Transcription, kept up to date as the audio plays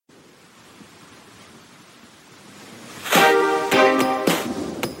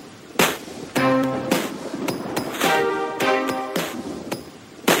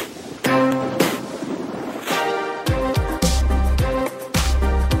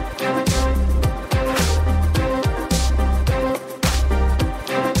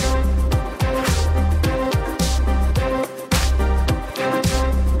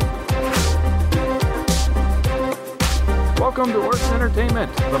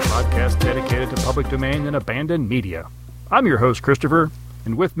podcast dedicated to public domain and abandoned media. I'm your host, Christopher,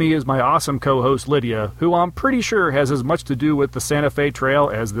 and with me is my awesome co-host, Lydia, who I'm pretty sure has as much to do with the Santa Fe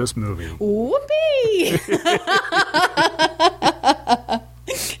Trail as this movie. Whoopee!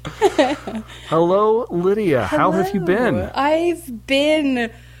 Hello, Lydia. Hello. How have you been? I've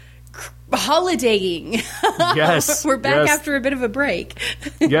been holidaying. Yes. We're back yes. after a bit of a break.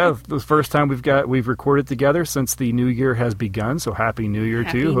 Yeah, the first time we've recorded together since the new year has begun, so Happy New Year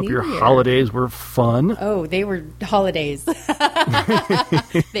to you. Hope your holidays were fun. Oh, they were holidays.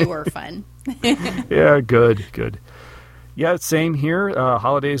 They were fun. Yeah, good. Yeah, same here.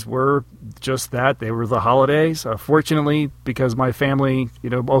 Holidays were just that. They were the holidays. Fortunately, because my family,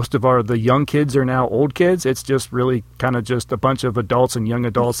 most of the young kids are now old kids, it's just really kind of just a bunch of adults and young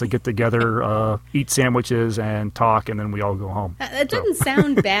adults that get together, eat sandwiches and talk, and then we all go home. That doesn't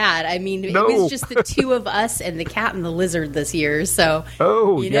sound bad. I mean, No. It was just the two of us and the cat and the lizard this year, so...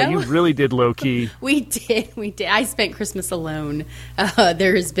 Oh, yeah, you really did low-key. We did. I spent Christmas alone.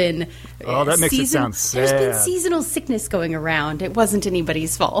 There has been... Oh, that makes it sound sad. There's been seasonal sickness going around. It wasn't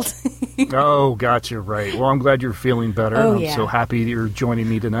anybody's fault. Oh, gotcha, right. Well, I'm glad you're feeling better. Oh, I'm yeah. so happy that you're joining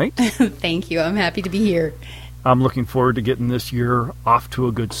me tonight. Thank you. I'm happy to be here. I'm looking forward to getting this year off to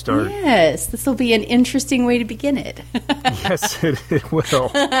a good start. Yes, this will be an interesting way to begin it. Yes, it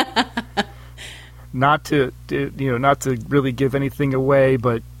will. Not to really give anything away,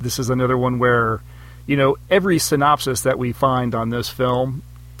 but this is another one where, every synopsis that we find on this film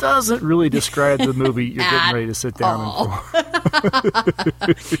doesn't really describe the movie you're getting ready to sit down and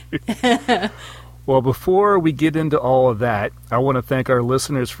for. Well, before we get into all of that, I want to thank our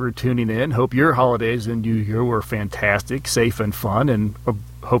listeners for tuning in. Hope your holidays and New Year were fantastic, safe, and fun, and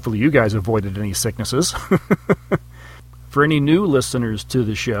hopefully you guys avoided any sicknesses. For any new listeners to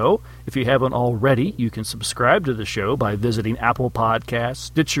the show, if you haven't already, you can subscribe to the show by visiting Apple Podcasts,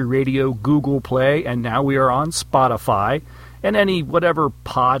 Stitcher Radio, Google Play, and now we are on Spotify. And any whatever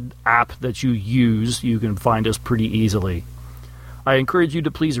pod app that you use, you can find us pretty easily. I encourage you to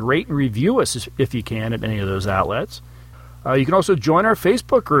please rate and review us if you can at any of those outlets. You can also join our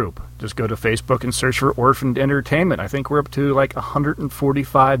Facebook group. Just go to Facebook and search for Orphaned Entertainment. I think we're up to like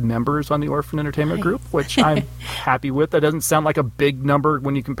 145 members on the Orphaned Entertainment group, which I'm happy with. That doesn't sound like a big number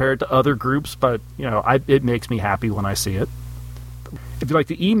when you compare it to other groups, but it makes me happy when I see it. If you'd like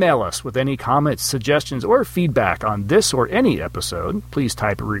to email us with any comments, suggestions, or feedback on this or any episode, please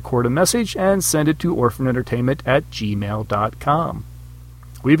type or record a message and send it to orphanentertainment@gmail.com.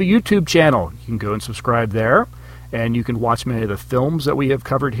 We have a YouTube channel. You can go and subscribe there, and you can watch many of the films that we have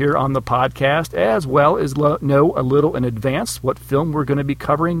covered here on the podcast, as well as know a little in advance what film we're going to be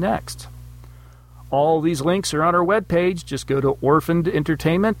covering next. All these links are on our webpage. Just go to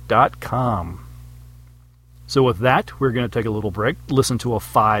orphanedentertainment.com. So with that, we're going to take a little break, listen to a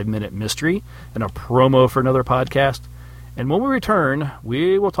 5-minute mystery and a promo for another podcast. And when we return,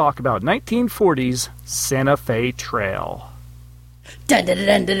 we will talk about 1940's Santa Fe Trail.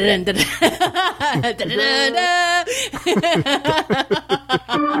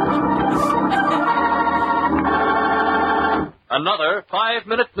 Another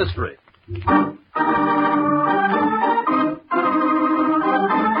 5-minute mystery.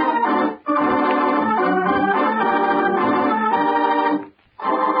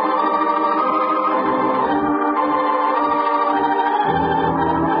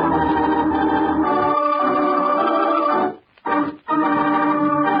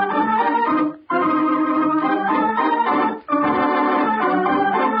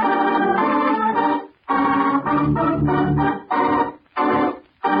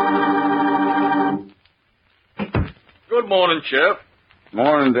 Good morning, Sheriff.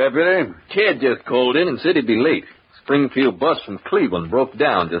 Morning, Deputy. Ted just called in and said he'd be late. Springfield bus from Cleveland broke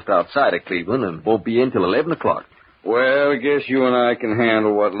down just outside of Cleveland and won't be in till 11 o'clock. Well, I guess you and I can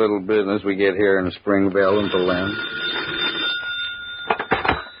handle what little business we get here in Springville until then.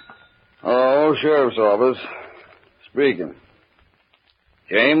 Oh, Sheriff's Office. Speaking.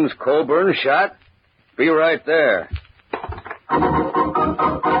 James Coburn shot? Be right there.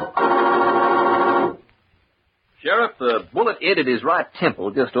 Sheriff, the bullet entered his right temple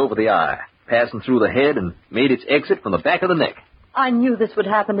just over the eye, passing through the head and made its exit from the back of the neck. I knew this would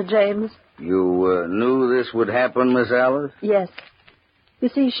happen to James. You knew this would happen, Miss Alice? Yes. You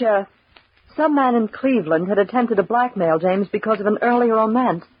see, Sheriff, some man in Cleveland had attempted to blackmail James because of an earlier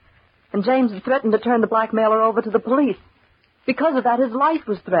romance. And James had threatened to turn the blackmailer over to the police. Because of that, his life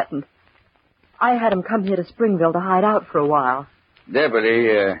was threatened. I had him come here to Springville to hide out for a while.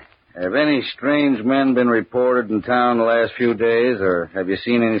 Deputy, Have any strange men been reported in town the last few days, or have you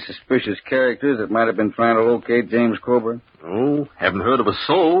seen any suspicious characters that might have been trying to locate James Coburn? Oh, haven't heard of a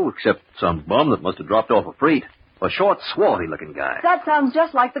soul, except some bum that must have dropped off a freight. A short, swarthy-looking guy. That sounds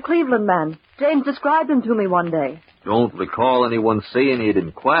just like the Cleveland man. James described him to me one day. Don't recall anyone saying he'd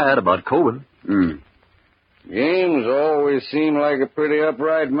inquired about Coburn. James always seemed like a pretty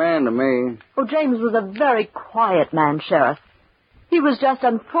upright man to me. Oh, James was a very quiet man, Sheriff. He was just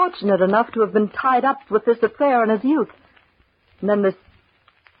unfortunate enough to have been tied up with this affair in his youth. And then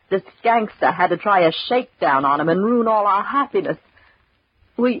this gangster had to try a shakedown on him and ruin all our happiness.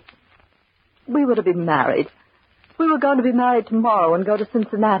 We were to be married. We were going to be married tomorrow and go to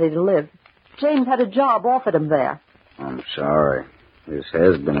Cincinnati to live. James had a job offered him there. I'm sorry. This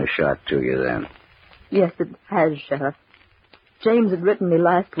has been a shock to you, then. Yes, it has, Sheriff. James had written me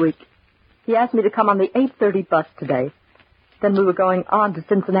last week. He asked me to come on the 8:30 bus today. Then we were going on to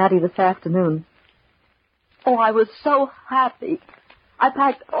Cincinnati this afternoon. Oh, I was so happy. I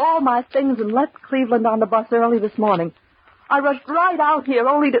packed all my things and left Cleveland on the bus early this morning. I rushed right out here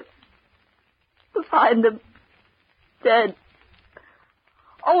only to find him dead.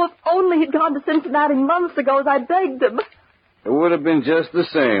 Oh, if only he'd gone to Cincinnati months ago as I begged him. It would have been just the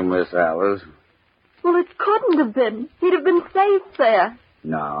same, Miss Alice. Well, it couldn't have been. He'd have been safe there.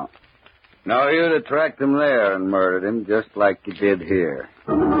 No. No, you'd have tracked him there and murdered him just like you did here.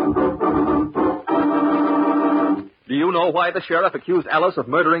 Do you know why the sheriff accused Alice of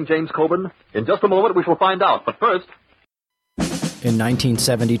murdering James Coburn? In just a moment, we shall find out. But first... In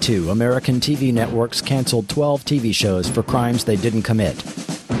 1972, American TV networks canceled 12 TV shows for crimes they didn't commit.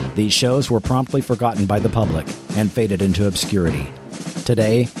 These shows were promptly forgotten by the public and faded into obscurity.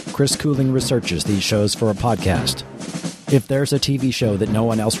 Today, Chris Cooling researches these shows for a podcast. If there's a TV show that no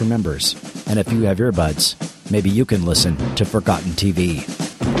one else remembers, and if you have earbuds, maybe you can listen to Forgotten TV.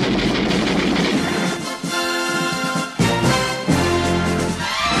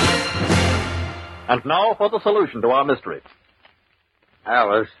 And now for the solution to our mystery.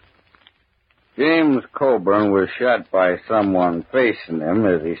 Alice, James Coburn was shot by someone facing him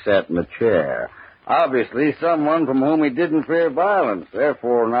as he sat in the chair. Obviously, someone from whom he didn't fear violence,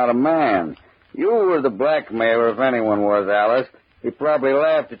 therefore not a man. You were the blackmailer if anyone was, Alice. He probably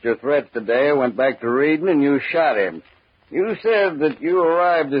laughed at your threats today, went back to reading, and you shot him. You said that you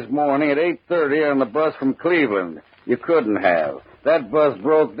arrived this morning at 8:30 on the bus from Cleveland. You couldn't have. That bus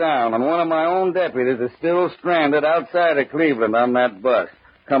broke down, and one of my own deputies is still stranded outside of Cleveland on that bus.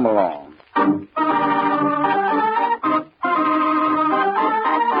 Come along.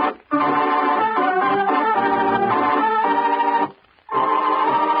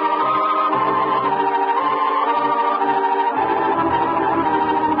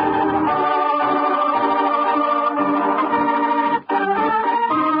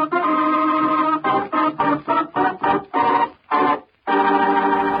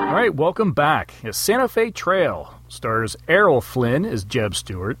 Welcome back. Santa Fe Trail stars Errol Flynn as Jeb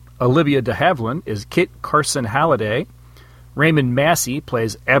Stewart, Olivia de Havilland is Kit Carson Halliday, Raymond Massey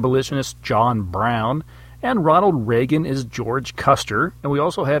plays abolitionist John Brown, and Ronald Reagan is George Custer. And we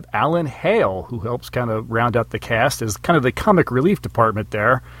also have Alan Hale, who helps kind of round out the cast as kind of the comic relief department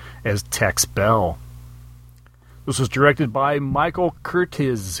there, as Tex Bell. This was directed by Michael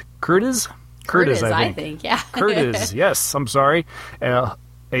Curtiz. Curtiz, I think. Yeah. Curtiz, yes, I'm sorry.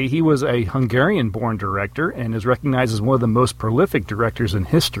 He was a Hungarian-born director and is recognized as one of the most prolific directors in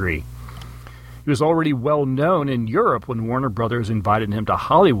history. He was already well known in Europe when Warner Brothers invited him to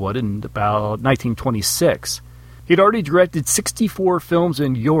Hollywood in about 1926. He'd already directed 64 films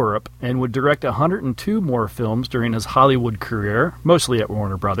in Europe and would direct 102 more films during his Hollywood career, mostly at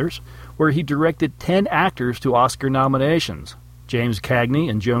Warner Brothers, where he directed 10 actors to Oscar nominations. James Cagney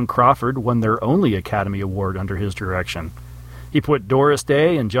and Joan Crawford won their only Academy Award under his direction. He put Doris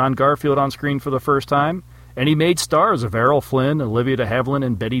Day and John Garfield on screen for the first time, and he made stars of Errol Flynn, Olivia de Havilland,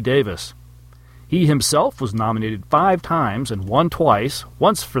 and Bette Davis. He himself was nominated 5 times and won twice,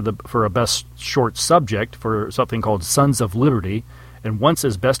 once for a Best Short Subject for something called Sons of Liberty, and once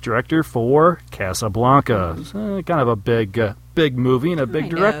as Best Director for Casablanca. Kind of a big movie and a big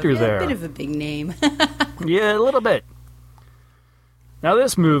director there. A bit of a big name. Yeah, a little bit. Now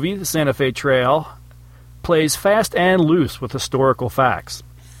this movie, The Santa Fe Trail, plays fast and loose with historical facts,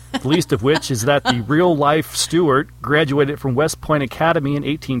 the least of which is that the real-life Stewart graduated from West Point Academy in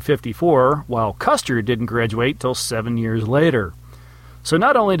 1854, while Custer didn't graduate till 7 years later. So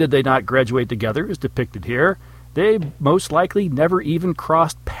not only did they not graduate together, as depicted here, they most likely never even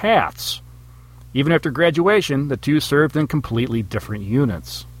crossed paths. Even after graduation, the two served in completely different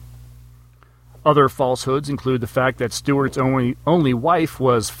units. Other falsehoods include the fact that Stewart's only wife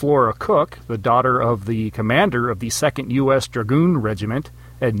was Flora Cook, the daughter of the commander of the 2nd U.S. Dragoon Regiment,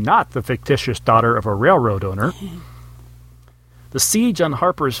 and not the fictitious daughter of a railroad owner. The siege on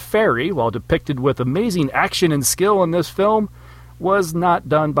Harper's Ferry, while depicted with amazing action and skill in this film, was not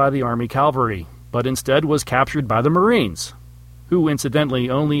done by the Army Cavalry, but instead was captured by the Marines, who incidentally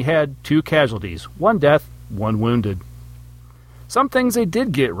only had 2 casualties, 1 death, 1 wounded. Some things they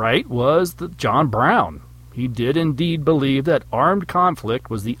did get right was that John Brown. He did indeed believe that armed conflict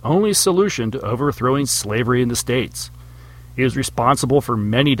was the only solution to overthrowing slavery in the States. He was responsible for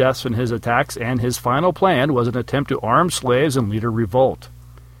many deaths in his attacks, and his final plan was an attempt to arm slaves and lead a revolt.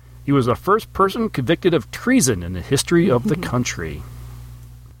 He was the first person convicted of treason in the history of the country.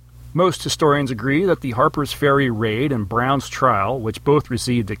 Most historians agree that the Harper's Ferry raid and Brown's trial, which both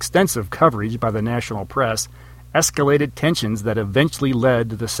received extensive coverage by the national press, escalated tensions that eventually led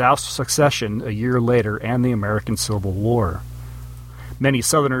to the South's secession a year later and the American Civil War. Many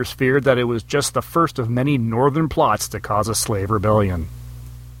Southerners feared that it was just the first of many Northern plots to cause a slave rebellion.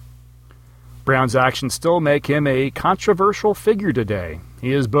 Brown's actions still make him a controversial figure today.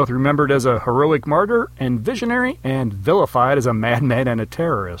 He is both remembered as a heroic martyr and visionary, and vilified as a madman and a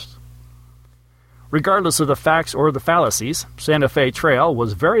terrorist. Regardless of the facts or the fallacies, Santa Fe Trail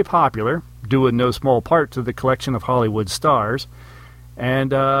was very popular, due in no small part to the collection of Hollywood stars,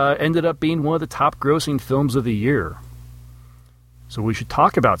 and ended up being one of the top-grossing films of the year. So we should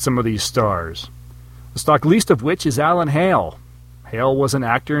talk about some of these stars. Let's talk least of which is Alan Hale. Hale was an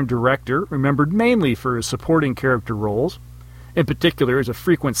actor and director, remembered mainly for his supporting character roles, in particular as a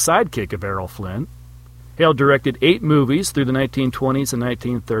frequent sidekick of Errol Flynn. Hale directed 8 movies through the 1920s and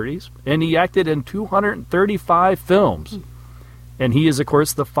 1930s, and he acted in 235 films. And he is, of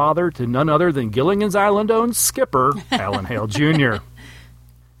course, the father to none other than Gilligan's Island own skipper, Alan Hale Jr.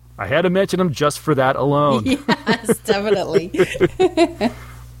 I had to mention him just for that alone. Yes, definitely.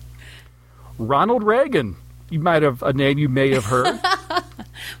 Ronald Reagan. You might have a name you may have heard.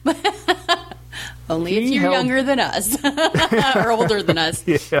 Only if you're younger than us or older than us.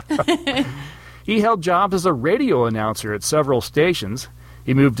 Yeah. He held jobs as a radio announcer at several stations.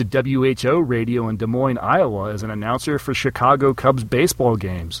 He moved to WHO Radio in Des Moines, Iowa as an announcer for Chicago Cubs baseball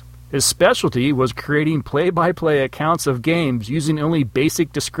games. His specialty was creating play-by-play accounts of games using only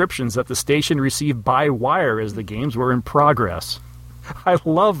basic descriptions that the station received by wire as the games were in progress. I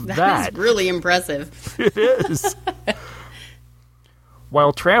love that. That is really impressive. It is.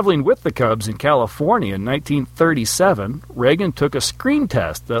 While traveling with the Cubs in California in 1937, Reagan took a screen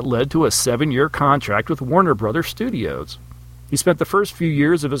test that led to a 7-year contract with Warner Brothers Studios. He spent the first few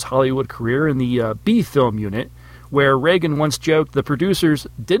years of his Hollywood career in the B-film unit, where Reagan once joked the producers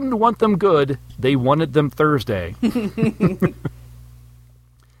didn't want them good, they wanted them Thursday.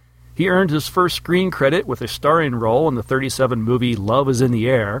 He earned his first screen credit with a starring role in the 1937 movie Love is in the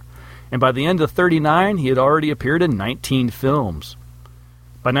Air, and by the end of 1939, he had already appeared in 19 films.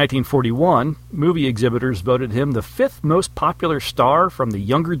 By 1941, movie exhibitors voted him the 5th most popular star from the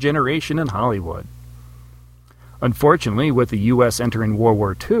younger generation in Hollywood. Unfortunately, with the U.S. entering World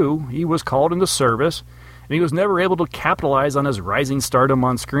War II, he was called into service, and he was never able to capitalize on his rising stardom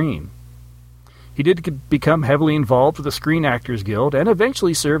on screen. He did become heavily involved with the Screen Actors Guild, and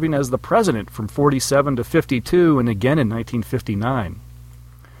eventually serving as the president from 1947 to 1952 and again in 1959.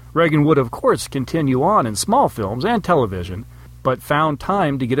 Reagan would, of course, continue on in small films and television, but found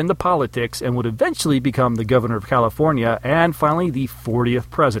time to get into politics and would eventually become the governor of California and finally the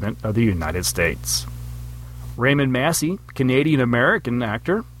 40th president of the United States. Raymond Massey, Canadian-American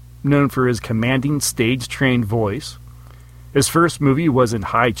actor, known for his commanding stage-trained voice. His first movie was in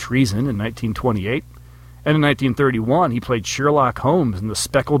High Treason in 1928, and in 1931 he played Sherlock Holmes in The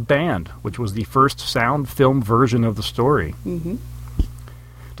Speckled Band, which was the first sound film version of the story. Mm-hmm.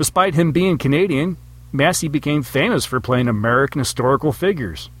 Despite him being Canadian, Massey became famous for playing American historical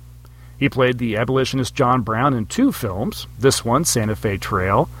figures. He played the abolitionist John Brown in 2 films, this one, Santa Fe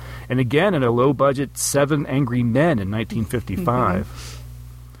Trail, and again in a low-budget 7 Angry Men in 1955. Mm-hmm.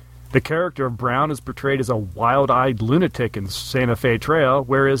 The character of Brown is portrayed as a wild-eyed lunatic in Santa Fe Trail,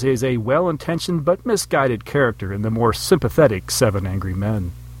 whereas he is a well-intentioned but misguided character in the more sympathetic 7 Angry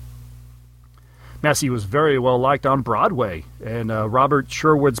Men. Massey was very well liked on Broadway, and Robert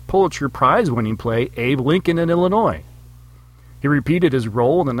Sherwood's Pulitzer Prize-winning play Abe Lincoln in Illinois. He repeated his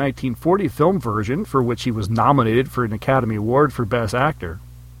role in the 1940 film version, for which he was nominated for an Academy Award for Best Actor.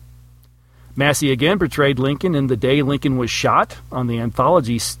 Massey again portrayed Lincoln in The Day Lincoln Was Shot on the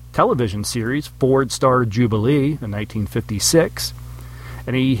anthology television series Ford Star Jubilee in 1956,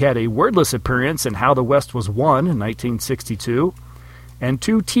 and he had a wordless appearance in How the West Was Won in 1962, and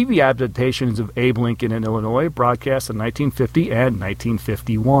 2 TV adaptations of Abe Lincoln in Illinois, broadcast in 1950 and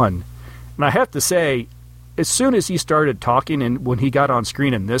 1951. And I have to say, as soon as he started talking and when he got on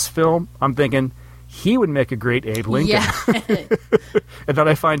screen in this film, I'm thinking he would make a great Abe Lincoln. Yeah. And then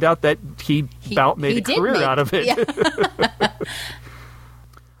I find out that he about made a career out of it. Yeah.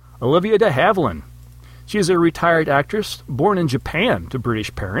 Olivia de Havilland. She is a retired actress born in Japan to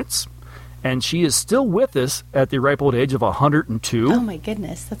British parents, and she is still with us at the ripe old age of 102. Oh, my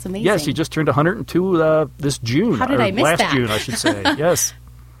goodness. That's amazing. Yes, she just turned 102 this June. How did I miss last that? June, I should say. Yes.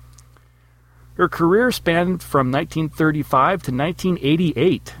 Her career spanned from 1935 to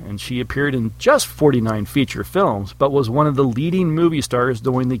 1988, and she appeared in just 49 feature films, but was one of the leading movie stars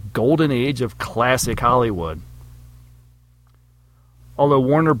during the golden age of classic Hollywood. Although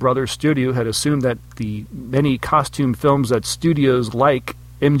Warner Brothers Studio had assumed that the many costume films that studios like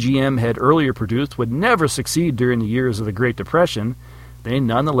MGM had earlier produced would never succeed during the years of the Great Depression, they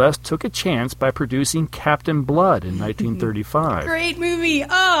nonetheless took a chance by producing Captain Blood in 1935. Great movie.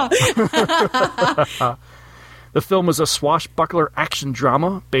 Oh. The film was a swashbuckler action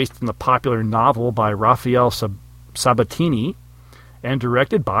drama based on the popular novel by Raphael Sabatini and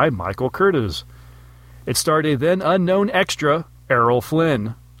directed by Michael Curtiz. It starred a then unknown extra, Errol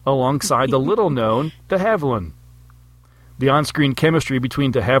Flynn, alongside the little-known de Havilland. The on-screen chemistry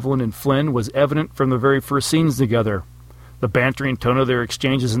between de Havilland and Flynn was evident from the very first scenes together. The bantering tone of their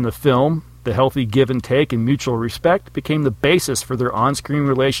exchanges in the film, the healthy give and take and mutual respect, became the basis for their on-screen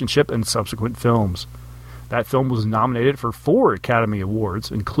relationship in subsequent films. That film was nominated for 4 Academy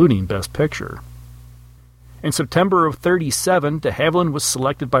Awards, including Best Picture. In September of 1937, de Havilland was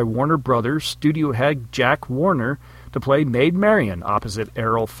selected by Warner Brothers studio head Jack Warner to play Maid Marian opposite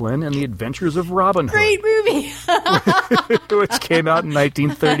Errol Flynn in The Adventures of Robin Hood. Great movie. Which came out in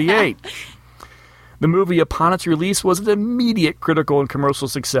 1938. The movie, upon its release, was an immediate critical and commercial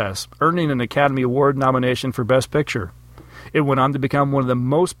success, earning an Academy Award nomination for Best Picture. It went on to become one of the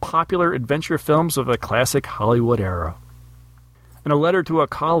most popular adventure films of the classic Hollywood era. In a letter to a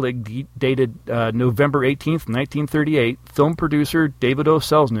colleague dated November 18, 1938, film producer David O.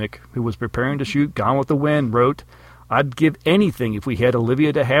 Selznick, who was preparing to shoot Gone with the Wind, wrote, "I'd give anything if we had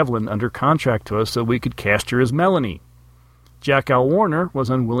Olivia de Havilland under contract to us so we could cast her as Melanie." Jack L. Warner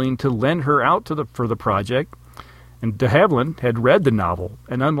was unwilling to lend her out for the project, and de Havilland had read the novel,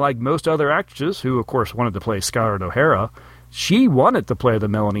 and unlike most other actresses, who of course wanted to play Scarlett O'Hara, she wanted to play the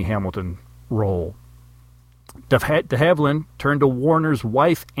Melanie Hamilton role. De Havilland turned to Warner's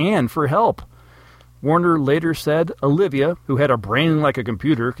wife Anne for help. Warner later said, "Olivia, who had a brain like a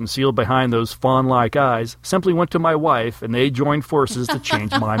computer concealed behind those fawn-like eyes, simply went to my wife, and they joined forces to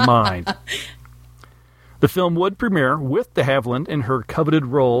change my mind." The film would premiere with de Havilland in her coveted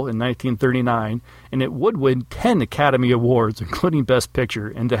role in 1939, and it would win 10 Academy Awards, including Best Picture,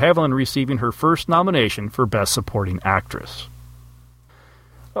 and de Havilland receiving her first nomination for Best Supporting Actress.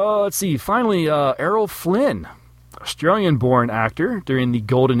 Let's see. Finally, Errol Flynn, Australian-born actor during the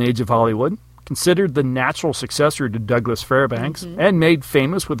golden age of Hollywood, considered the natural successor to Douglas Fairbanks, and made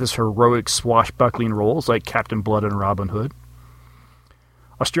famous with his heroic swashbuckling roles like Captain Blood and Robin Hood.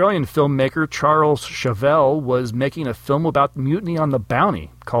 Australian filmmaker Charles Chevelle was making a film about mutiny on the Bounty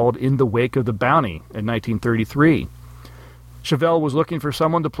called In the Wake of the Bounty in 1933. Chevelle was looking for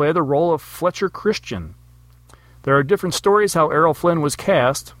someone to play the role of Fletcher Christian. There are different stories how Errol Flynn was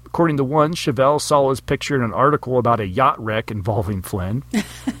cast. According to one, Chevelle saw his picture in an article about a yacht wreck involving Flynn.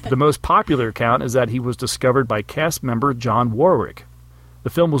 The most popular account is that he was discovered by cast member John Warwick. The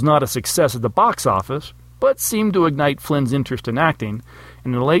film was not a success at the box office, but seemed to ignite Flynn's interest in acting,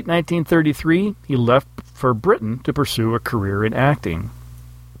 and in late 1933, he left for Britain to pursue a career in acting.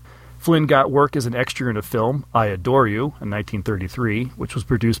 Flynn got work as an extra in a film, I Adore You, in 1933, which was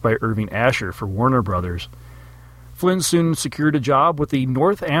produced by Irving Asher for Warner Brothers. Flynn soon secured a job with the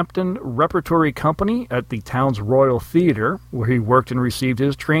Northampton Repertory Company at the town's Royal Theatre, where he worked and received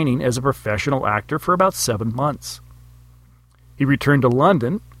his training as a professional actor for about 7 months. He returned to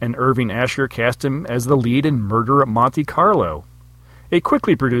London, and Irving Asher cast him as the lead in Murder at Monte Carlo, a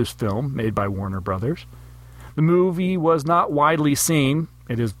quickly produced film made by Warner Brothers. The movie was not widely seen.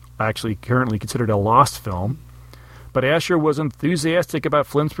 It is actually currently considered a lost film. But Asher was enthusiastic about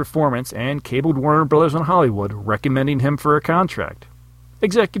Flynn's performance and cabled Warner Brothers in Hollywood, recommending him for a contract.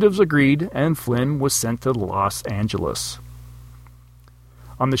 Executives agreed, and Flynn was sent to Los Angeles.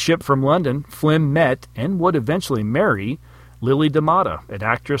 On the ship from London, Flynn met, and would eventually marry, Lily DeMotta, an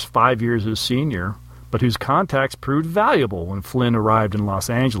actress 5 years his senior, but whose contacts proved valuable when Flynn arrived in Los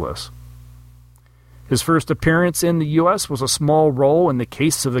Angeles. His first appearance in the U.S. was a small role in The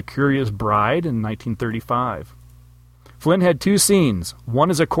Case of the Curious Bride in 1935. Flynn had 2 scenes,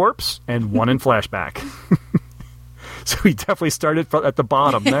 one as a corpse and one in flashback. So he definitely started at the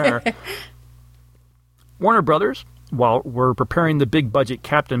bottom there. Warner Brothers, while we're preparing the big-budget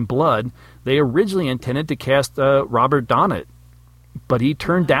Captain Blood, they originally intended to cast Robert Donat, but he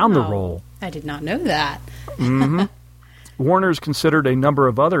turned down the role. I did not know that. Mm-hmm. Warner's considered a number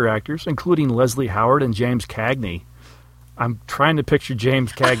of other actors, including Leslie Howard and James Cagney. I'm trying to picture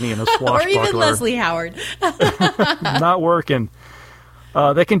James Cagney in a swashbuckler. Or even Leslie Howard. Not working.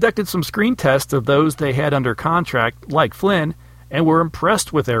 They conducted some screen tests of those they had under contract, like Flynn, and were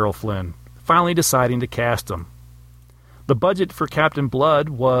impressed with Errol Flynn, finally deciding to cast him. The budget for Captain Blood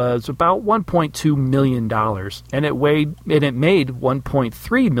was about $1.2 million, and it made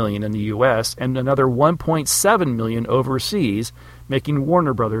 $1.3 million in the U.S. and another $1.7 million overseas, making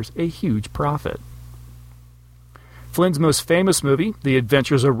Warner Brothers a huge profit. Flynn's most famous movie, The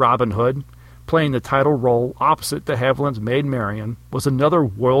Adventures of Robin Hood, playing the title role opposite de Havilland's Maid Marian, was another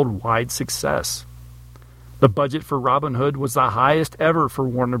worldwide success. The budget for Robin Hood was the highest ever for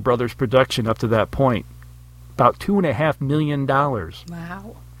Warner Brothers production up to that point, about $2.5 million.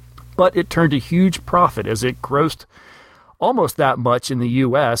 Wow. But it turned a huge profit as it grossed almost that much in the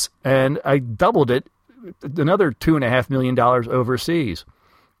U.S., and I doubled it, another $2.5 million overseas.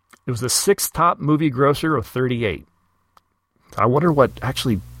 It was the 6th top movie grosser of 38. I wonder what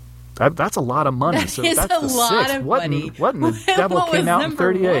actually... That's a lot of money. That so is that's a the lot 6th. of What money. What in the devil What came was out in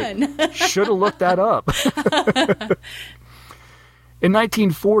number 38? Should have looked that up. In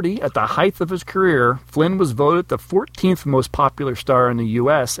 1940, at the height of his career, Flynn was voted the 14th most popular star in the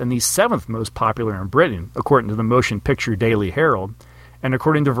U.S. and the 7th most popular in Britain, according to the Motion Picture Daily Herald. And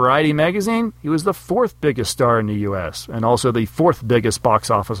according to Variety magazine, he was the 4th biggest star in the U.S. and also the 4th biggest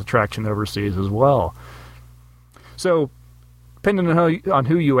box office attraction overseas as well. So, depending on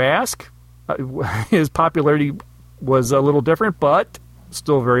who you ask, his popularity was a little different, but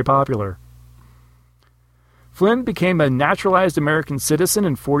still very popular. Flynn became a naturalized American citizen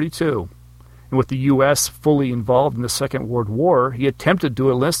in 1942. And with the U.S. fully involved in the Second World War, he attempted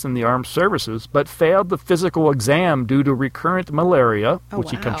to enlist in the armed services, but failed the physical exam due to recurrent malaria,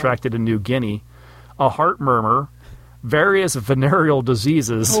 which he contracted in New Guinea, a heart murmur, various venereal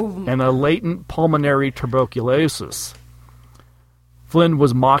diseases, and a latent pulmonary tuberculosis. Flynn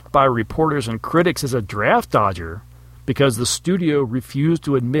was mocked by reporters and critics as a draft dodger because the studio refused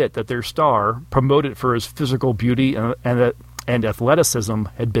to admit that their star, promoted for his physical beauty and athleticism,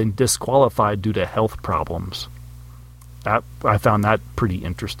 had been disqualified due to health problems. I found that pretty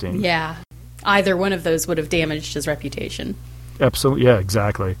interesting. Yeah. Either one of those would have damaged his reputation. Absolutely. Yeah,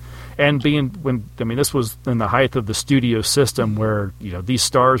 exactly. And this was in the height of the studio system where, these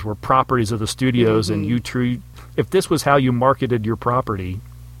stars were properties of the studios, and if this was how you marketed your property,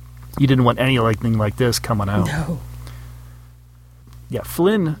 you didn't want anything like this coming out. No. Yeah,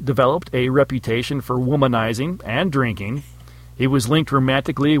 Flynn developed a reputation for womanizing and drinking. He was linked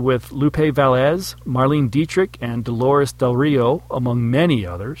romantically with Lupe Valdez, Marlene Dietrich, and Dolores Del Rio, among many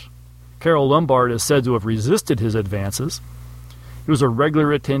others. Carole Lombard is said to have resisted his advances. He was a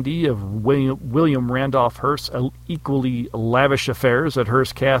regular attendee of William Randolph Hearst's equally lavish affairs at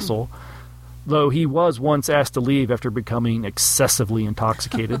Hearst Castle, though he was once asked to leave after becoming excessively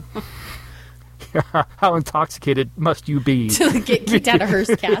intoxicated. How intoxicated must you be? To get kicked out of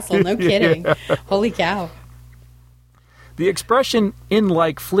Hearst Castle, no kidding. Yeah. Holy cow. The expression, "in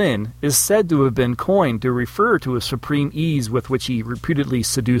like Flynn," is said to have been coined to refer to a supreme ease with which he reputedly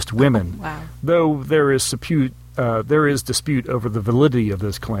seduced women. Wow. Though there is dispute over the validity of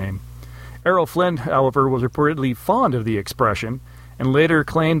this claim. Errol Flynn, however, was reportedly fond of the expression and later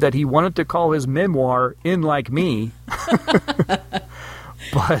claimed that he wanted to call his memoir "In Like Me,"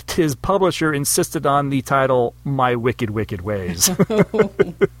 but his publisher insisted on the title "My Wicked, Wicked Ways."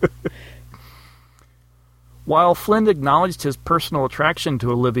 While Flynn acknowledged his personal attraction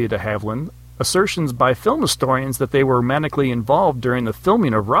to Olivia de Havilland, assertions by film historians that they were romantically involved during the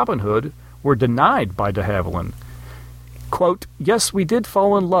filming of Robin Hood were denied by de Havilland. Quote, "Yes, we did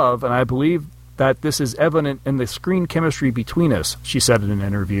fall in love, and I believe that this is evident in the screen chemistry between us," she said in an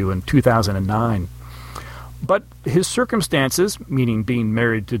interview in 2009. But his circumstances, meaning being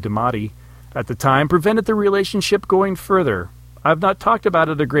married to DiMattei at the time, prevented the relationship going further. I've not talked about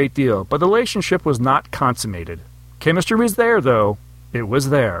it a great deal, but the relationship was not consummated. Chemistry was there, though. It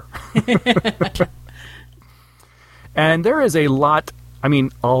was there. And there is a lot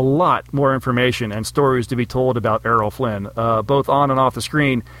more information and stories to be told about Errol Flynn, both on and off the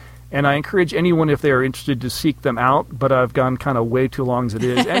screen. And I encourage anyone, if they are interested, to seek them out. But I've gone kind of way too long as it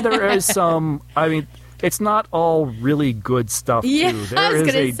is. And there is some, it's not all really good stuff, too. Yeah, I was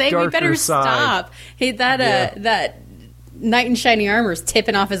going to say, we better stop. Hey, that knight in shining armor is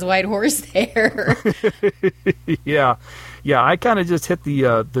tipping off his white horse there. Yeah, I kind of just hit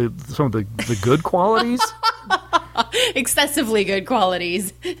some of the good qualities. Excessively good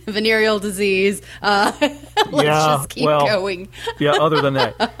qualities. Venereal disease. Let's just keep going. Yeah, other than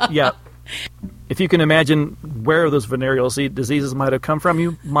that. Yeah. If you can imagine where those venereal diseases might have come from,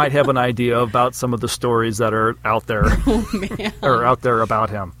 you might have an idea about some of the stories that are out there. Oh, man. Or out there about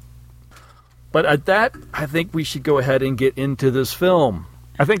him. But at that, I think we should go ahead and get into this film.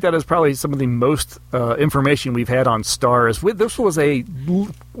 I think that is probably some of the most information we've had on stars. This was a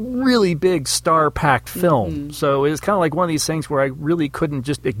really big star-packed film, mm-hmm. So it was kind of like one of these things where I really couldn't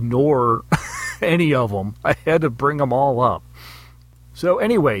just ignore any of them. I had to bring them all up. So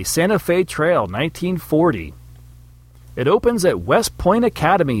anyway, Santa Fe Trail, 1940. It opens at West Point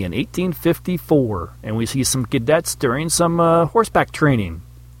Academy in 1854, and we see some cadets during some horseback training.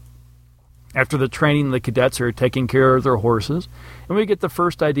 After the training, the cadets are taking care of their horses, and we get the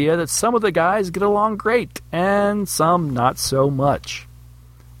first idea that some of the guys get along great, and some not so much.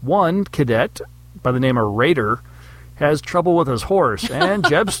 One cadet, by the name of Raider, has trouble with his horse, and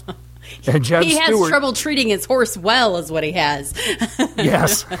Jeb Stewart... He has trouble treating his horse well, is what he has.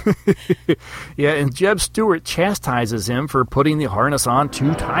 Yes. Yeah, and Jeb Stewart chastises him for putting the harness on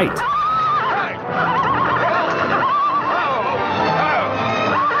too tight.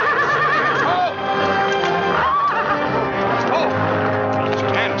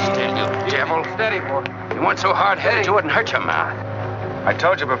 You weren't so hard-headed you wouldn't hurt your mouth. I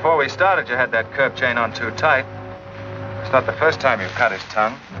told you before we started you had that curb chain on too tight. It's not the first time you've cut his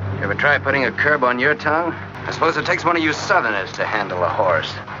tongue. You ever try putting a curb on your tongue? I suppose it takes one of you Southerners to handle a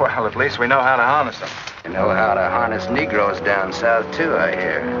horse. Well, at least we know how to harness them. You know how to harness Negroes down south, too, I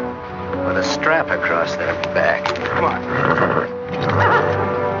hear. With a strap across their back. Come on.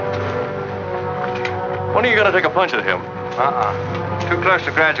 When are you going to take a punch at him? Too close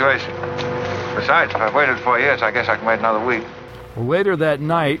to graduation. Besides, if I've waited 4 years, I guess I can wait another week. Later that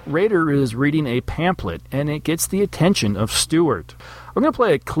night, Raider is reading a pamphlet, and it gets the attention of Stewart. I'm going to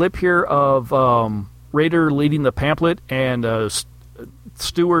play a clip here of Raider leading the pamphlet and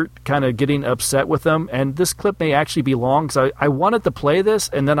Stewart kind of getting upset with them. And this clip may actually be long because I wanted to play this,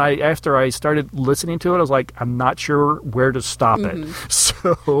 and then after I started listening to it, I was like, I'm not sure where to stop it.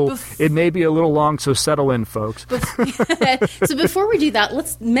 So it may be a little long, so settle in, folks. So before we do that,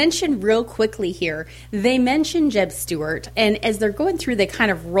 let's mention real quickly here. They mention Jeb Stewart, and as they're going through, they kind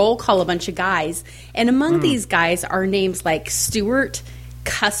of roll call a bunch of guys. And among these guys are names like Stewart,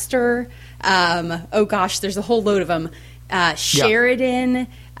 Custer, there's a whole load of them. Sheridan.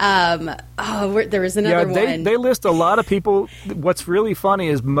 There was another one. They list a lot of people. What's really funny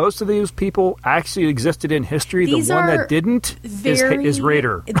is most of these people actually existed in history. The one that didn't is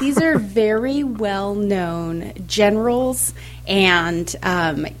Raider. These are very well-known generals and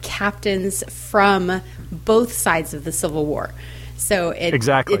captains from both sides of the Civil War. So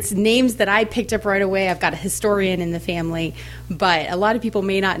it's names that I picked up right away. I've got a historian in the family, but a lot of people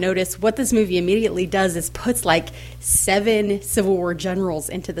may not notice what this movie immediately does is puts like 7 Civil War generals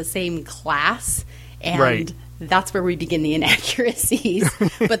into the same class, and that's where we begin the inaccuracies.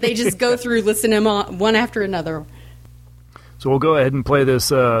 But they just go through, listen to them one after another. So we'll go ahead and play this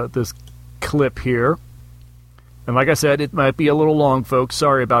this clip here. And like I said, it might be a little long, folks.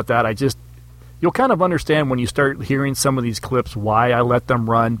 Sorry about that. You'll kind of understand when you start hearing some of these clips why I let them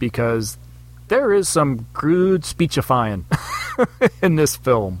run, because there is some crude speechifying in this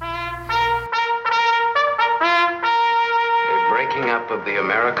film. A breaking up of the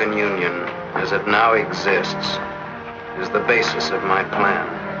American Union as it now exists is the basis of my plan.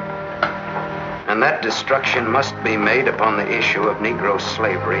 And that destruction must be made upon the issue of Negro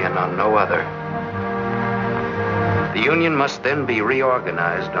slavery and on no other. The Union must then be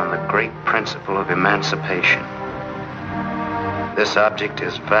reorganized on the great principle of emancipation. This object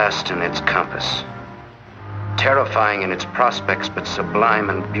is vast in its compass, terrifying in its prospects, but sublime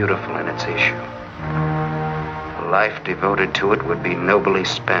and beautiful in its issue. A life devoted to it would be nobly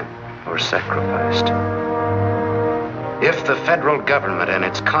spent or sacrificed. If the federal government and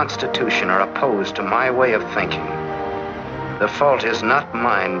its constitution are opposed to my way of thinking, the fault is not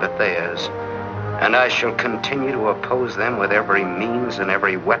mine but theirs. And I shall continue to oppose them with every means and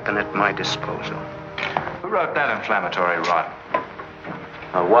every weapon at my disposal. Who wrote that inflammatory rot?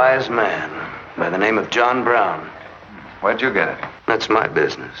 A wise man by the name of John Brown. Where'd you get it? That's my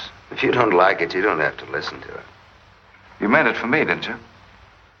business. If you don't like it, you don't have to listen to it. You meant it for me, didn't you?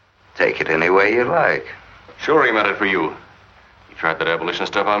 Take it any way you like. Sure he meant it for you. He tried that abolition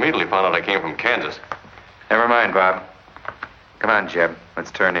stuff on me till he found out I came from Kansas. Never mind, Bob. Come on, Jeb.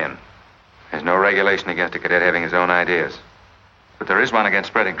 Let's turn in. There's no regulation against a cadet having his own ideas. But there is one against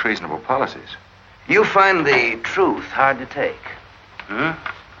spreading treasonable policies. You find the truth hard to take,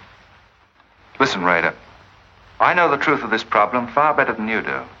 Listen, Raider. I know the truth of this problem far better than you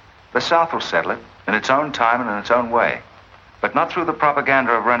do. The South will settle it in its own time and in its own way. But not through the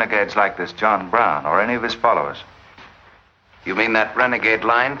propaganda of renegades like this John Brown or any of his followers. You mean that renegade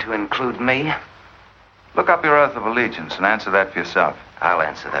line to include me? Look up your oath of allegiance and answer that for yourself. I'll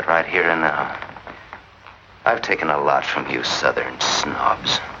answer that right here and now. I've taken a lot from you southern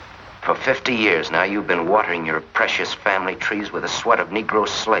snobs. For 50 years now, you've been watering your precious family trees with the sweat of Negro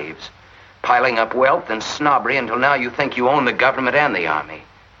slaves, piling up wealth and snobbery until now you think you own the government and the army.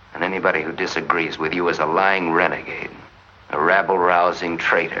 And anybody who disagrees with you is a lying renegade, a rabble-rousing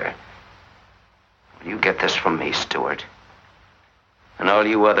traitor. You get this from me, Stewart. And all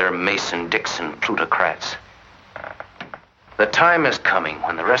you other Mason-Dixon plutocrats. The time is coming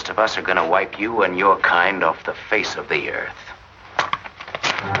when the rest of us are going to wipe you and your kind off the face of the earth.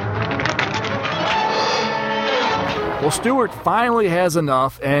 Well, Stewart finally has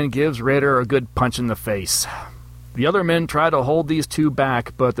enough and gives Rader a good punch in the face. The other men try to hold these two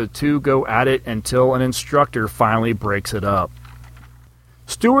back, but the two go at it until an instructor finally breaks it up.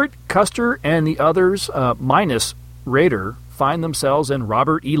 Stewart, Custer, and the others, minus Rader, find themselves in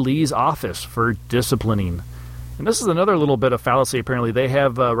Robert E. Lee's office for disciplining. And this is another little bit of fallacy, apparently. They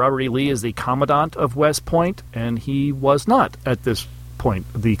have Robert E. Lee as the commandant of West Point, and he was not at this point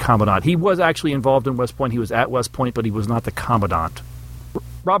the commandant. He was actually involved in West Point. He was at West Point, but he was not the commandant.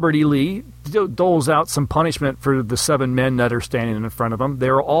 Robert E. Lee doles out some punishment for the 7 men that are standing in front of him.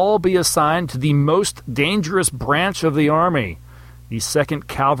 They will all be assigned to the most dangerous branch of the Army, the 2nd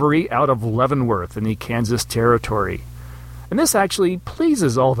Cavalry out of Leavenworth in the Kansas Territory. And this actually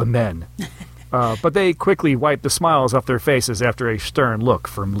pleases all the men. But they quickly wipe the smiles off their faces after a stern look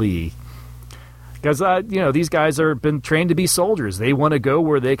from Lee. Because, these guys have been trained to be soldiers. They want to go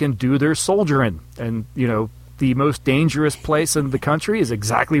where they can do their soldiering. And, the most dangerous place in the country is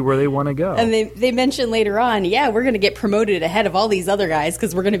exactly where they want to go. And they mention later on, we're going to get promoted ahead of all these other guys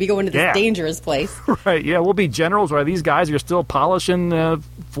because we're going to be going to this dangerous place. Right, we'll be generals while these guys are still polishing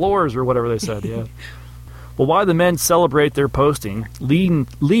floors or whatever they said, Well, while the men celebrate their posting,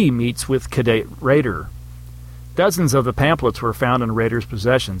 Lee meets with Cadet Rader. Dozens of the pamphlets were found in Rader's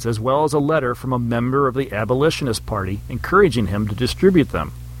possessions, as well as a letter from a member of the Abolitionist Party encouraging him to distribute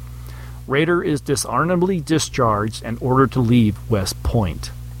them. Rader is dishonorably discharged and ordered to leave West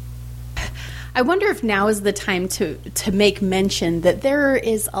Point. I wonder if now is the time to make mention that there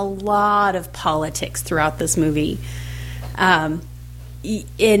is a lot of politics throughout this movie. And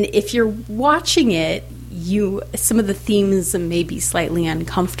if you're watching it, some of the themes may be slightly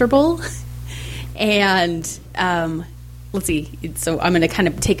uncomfortable. And let's see. So I'm going to kind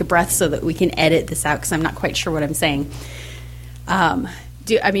of take a breath so that we can edit this out because I'm not quite sure what I'm saying.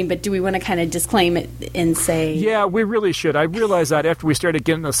 Do we want to kind of disclaim it and say... Yeah, we really should. I realized that after we started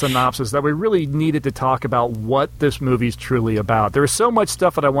getting the synopsis that we really needed to talk about what this movie's truly about. There's so much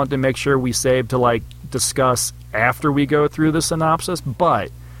stuff that I wanted to make sure we saved to discuss after we go through the synopsis,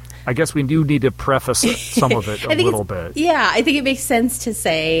 but I guess we do need to preface some of it a little bit. Yeah, I think it makes sense to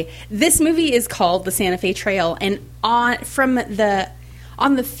say this movie is called The Santa Fe Trail, and on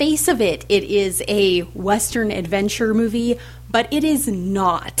the face of it, it is a Western adventure movie, but it is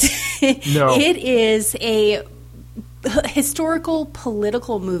not. No. It is a historical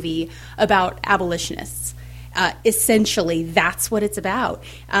political movie about abolitionists. Essentially, that's what it's about.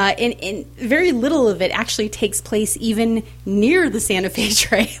 And very little of it actually takes place even near the Santa Fe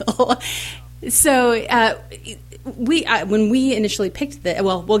Trail. So when we initially picked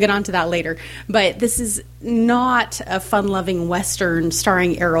we'll get onto that later, but this is not a fun-loving Western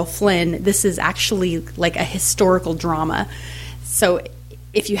starring Errol Flynn. This is actually like a historical drama. So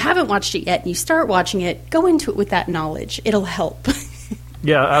if you haven't watched it yet and you start watching it, go into it with that knowledge. It'll help.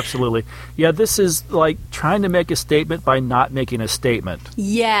 Yeah, absolutely. Yeah, this is like trying to make a statement by not making a statement.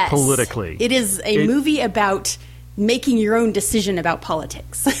 Yes. Politically. It is a movie about making your own decision about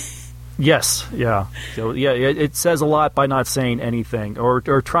politics. Yes, yeah. So, it says a lot by not saying anything or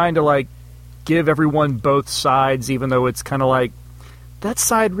trying to give everyone both sides, even though it's kind of like that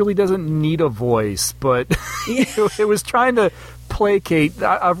side really doesn't need a voice, but it was trying to placate.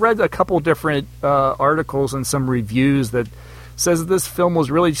 I've read a couple different articles and some reviews that says that this film was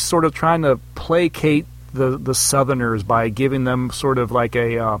really sort of trying to placate the Southerners by giving them sort of like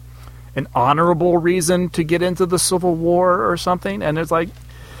an honorable reason to get into the Civil War or something, and it's like,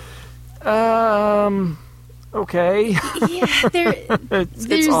 okay. Yeah,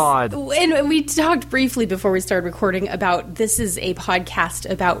 it's odd. And we talked briefly before we started recording about this is a podcast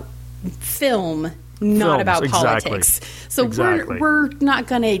about film, not about politics. So we're not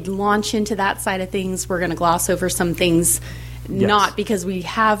going to launch into that side of things. We're going to gloss over some things, not because we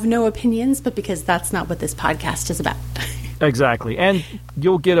have no opinions, but because that's not what this podcast is about. Exactly. And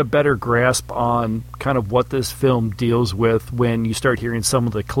you'll get a better grasp on kind of what this film deals with when you start hearing some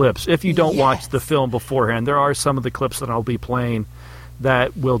of the clips. If you don't watch the film beforehand, there are some of the clips that I'll be playing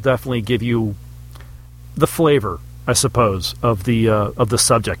that will definitely give you the flavor, I suppose, of the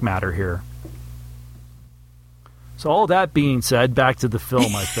subject matter here. So all that being said, back to the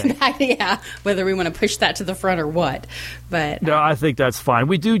film, I think. Yeah, whether we want to push that to the front or what. But no, I think that's fine.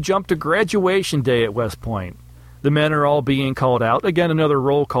 We do jump to graduation day at West Point. The men are all being called out. Again, another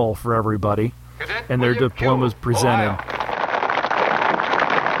roll call for everybody. And their diplomas presented.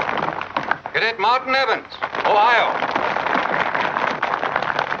 Cadet Martin Evans, Ohio.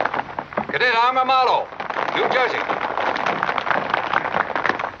 Cadet Armour Marlowe, New Jersey.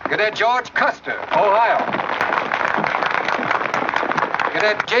 Cadet George Custer, Ohio.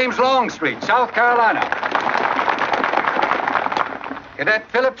 Cadet James Longstreet, South Carolina. Cadet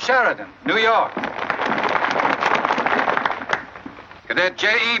Philip Sheridan, New York. Cadet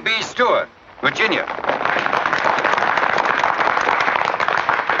J.E.B. Stewart, Virginia.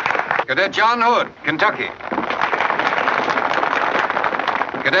 Cadet John Hood, Kentucky.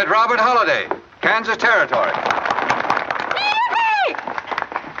 Cadet Robert Holliday, Kansas Territory.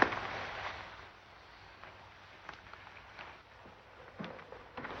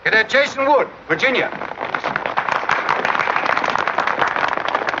 Cadet Jason Wood, Virginia.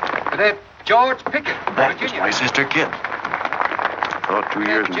 Cadet George Pickett, That Virginia. was my sister Kit. Thought 2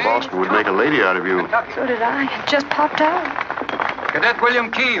 years in Boston would make a lady out of you. So did I. It just popped out. Cadet William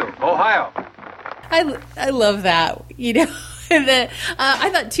Keel, Ohio. I love that. You know, I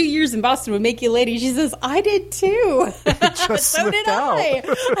thought 2 years in Boston would make you a lady. She says, I did too. So did I.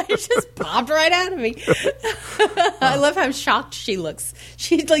 It just popped right out of me. I love how shocked she looks.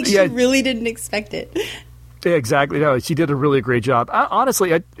 She's like, she really didn't expect it. Yeah, exactly. No, she did a really great job. Honestly,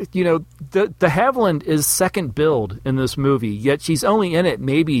 the Haviland is second billed in this movie, yet she's only in it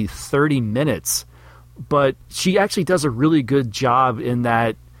maybe 30 minutes. But she actually does a really good job in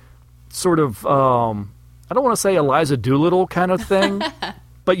that sort of, I don't want to say Eliza Doolittle kind of thing,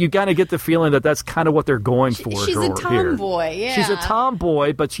 but you kind of get the feeling that that's kind of what they're going for. She's a tomboy, yeah. She's a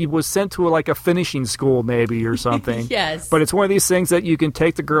tomboy, but she was sent to like a finishing school maybe or something. Yes. But it's one of these things that you can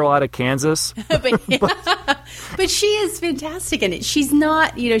take the girl out of Kansas. But she is fantastic in it. She's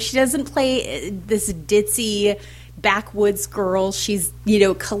not, she doesn't play this ditzy backwoods girl. She's,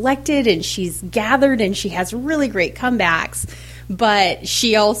 collected and she's gathered and she has really great comebacks. But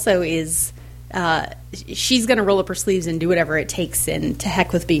she also is... she's going to roll up her sleeves and do whatever it takes, and to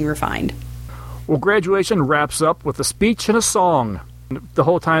heck with being refined. Well, graduation wraps up with a speech and a song. The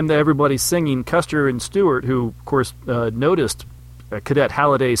whole time that everybody's singing, Custer and Stewart, who, of course, noticed Cadet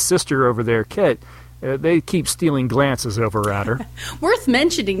Halliday's sister over there, Kit, they keep stealing glances over at her. Worth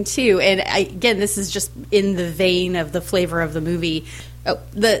mentioning, too, and again, this is just in the vein of the flavor of the movie.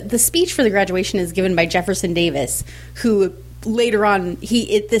 The speech for the graduation is given by Jefferson Davis, who... later on,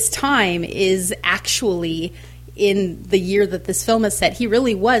 he at this time is actually in the year that this film is set. He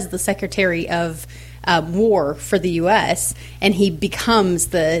really was the Secretary of War for the U.S., and he becomes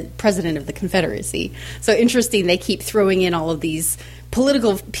the President of the Confederacy. So interesting, they keep throwing in all of these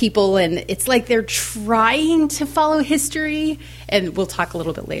political people, and it's like they're trying to follow history, and we'll talk a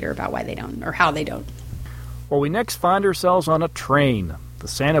little bit later about why they don't, or how they don't. Well, we next find ourselves on a train. The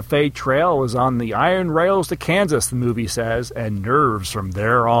Santa Fe Trail is on the iron rails to Kansas, the movie says, and nerves from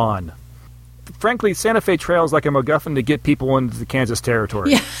there on. Frankly, Santa Fe Trail is like a MacGuffin to get people into the Kansas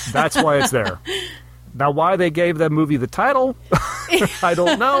Territory. Yeah. That's why it's there. Now, why they gave that movie the title, I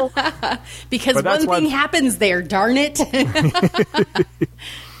don't know. Because one thing happens there, darn it.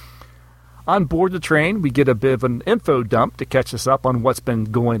 On board the train, we get a bit of an info dump to catch us up on what's been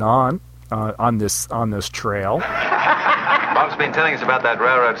going on this trail. Bob's been telling us about that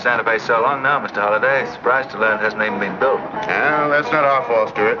railroad to Santa Fe so long now, Mr. Holliday. Surprised to learn it hasn't even been built. Well, that's not our fault,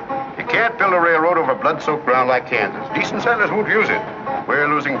 Stuart. You can't build a railroad over blood-soaked ground like Kansas. Decent settlers won't use it. We're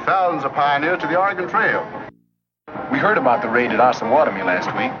losing thousands of pioneers to the Oregon Trail. We heard about the raid at Osawatomie last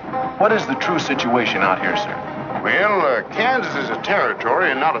week. What is the true situation out here, sir? Well, Kansas is a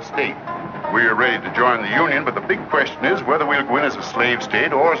territory and not a state. We're ready to join the Union, but the big question is whether we'll go in as a slave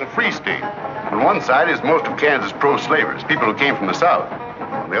state or as a free state. On one side is most of Kansas pro-slavers, people who came from the South.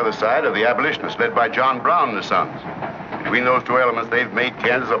 On the other side are the abolitionists led by John Brown and his sons. Between those two elements, they've made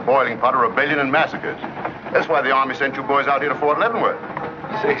Kansas a boiling pot of rebellion and massacres. That's why the Army sent you boys out here to Fort Leavenworth.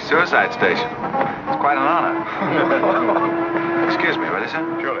 See, suicide station. It's quite an honor. Excuse me, will you, sir?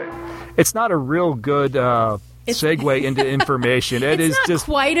 Surely. It's not a real good segue into information. It's not just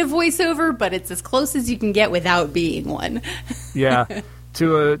quite a voiceover, but it's as close as you can get without being one. Yeah.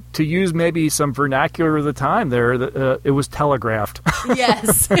 To use maybe some vernacular of the time there, it was telegraphed.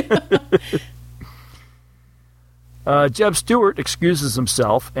 Yes. Jeb Stuart excuses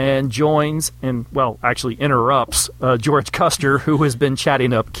himself and joins and, well, actually interrupts George Custer, who has been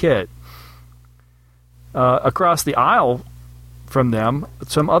chatting up Kit. Across the aisle from them,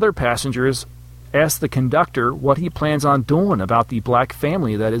 some other passengers ask the conductor what he plans on doing about the black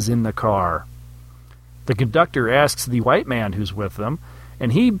family that is in the car. The conductor asks the white man who's with them,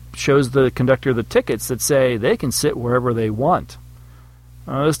 and he shows the conductor the tickets that say they can sit wherever they want.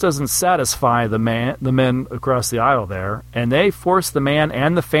 This doesn't satisfy the men across the aisle there, and they force the man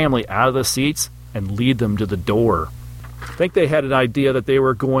and the family out of the seats and lead them to the door. I think they had an idea that they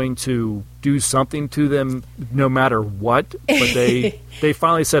were going to do something to them no matter what, but they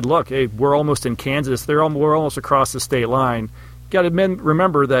finally said, look, hey, we're almost in Kansas. We're almost across the state line. Got to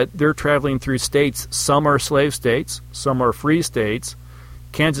remember that they're traveling through states. Some are slave states, some are free states.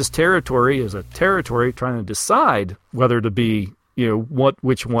 Kansas Territory is a territory trying to decide whether to be,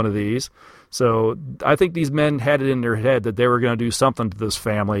 which one of these. So I think these men had it in their head that they were going to do something to this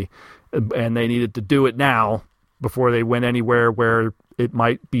family, and they needed to do it now before they went anywhere where it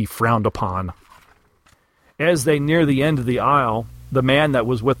might be frowned upon. As they near the end of the aisle, the man that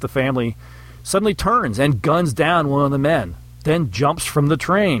was with the family suddenly turns and guns down one of the men, then jumps from the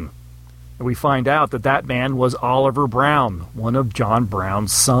train. And we find out that man was Oliver Brown, one of John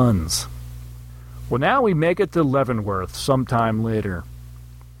Brown's sons. Well, now we make it to Leavenworth sometime later.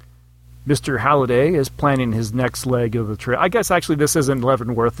 Mr. Halliday is planning his next leg of the trip. I guess actually this isn't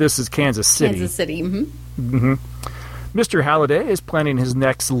Leavenworth. This is Kansas City. Kansas City. Mm-hmm. Mm-hmm. Mr. Halliday is planning his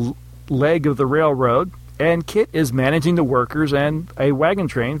next leg of the railroad, and Kit is managing the workers and a wagon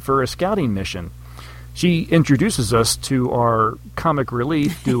train for a scouting mission. She introduces us to our comic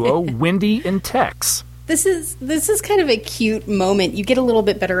relief duo, Wendy and Tex. This is kind of a cute moment. You get a little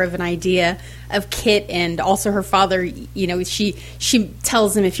bit better of an idea of Kit and also her father. She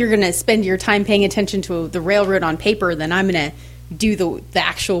tells him, if you're going to spend your time paying attention to the railroad on paper, then I'm going to do the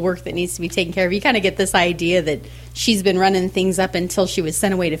actual work that needs to be taken care of. You kind of get this idea that she's been running things up until she was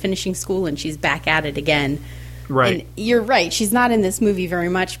sent away to finishing school, and she's back at it again. Right. And you're right. She's not in this movie very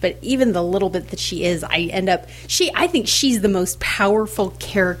much, but even the little bit that she is, I think she's the most powerful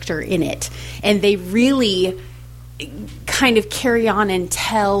character in it. And they really kind of carry on and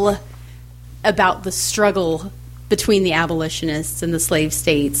tell about the struggle between the abolitionists and the slave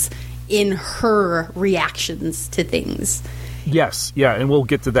states in her reactions to things. Yes, yeah, and we'll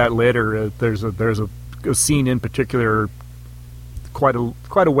get to that later. There's a scene in particular, quite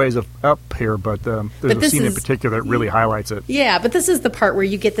a ways up here, but there's a scene in particular that really highlights it. Yeah, but this is the part where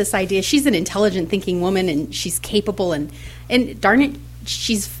you get this idea. She's an intelligent, thinking woman, and she's capable, and darn it,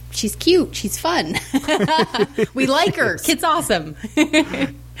 she's cute. She's fun. We like her. Kit's awesome.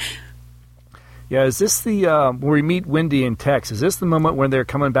 Yeah, is this the where we meet Wendy and Tex? Is this the moment when they're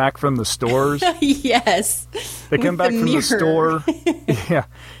coming back from the stores? Yes. They come back from the store. Yeah,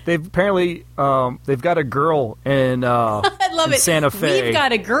 they've apparently they've got a girl in I love in it. Santa Fe. We've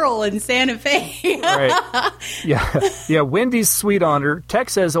got a girl in Santa Fe. Right. Yeah. Wendy's sweet on her.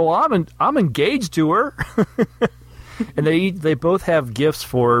 Tex says, "Oh, I'm engaged to her." And they both have gifts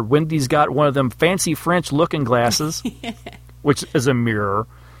for her. Wendy's got one of them fancy French looking glasses, which is a mirror.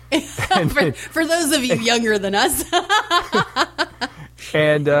 For those of you younger than us.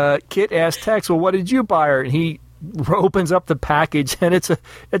 And Kit asks Tex, "Well, what did you buy her?" And he opens up the package, and it's a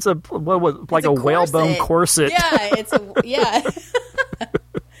whalebone corset. Yeah,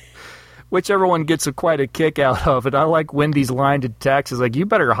 which everyone gets quite a kick out of. And I like Wendy's line to Tex is like, "You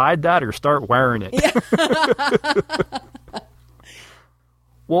better hide that or start wearing it." Yeah.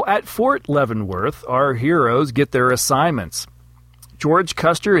 Well, at Fort Leavenworth, our heroes get their assignments. George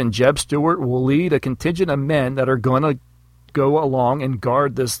Custer and Jeb Stuart will lead a contingent of men that are going to go along and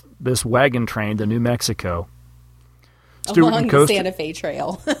guard this wagon train to New Mexico. Along the Santa Fe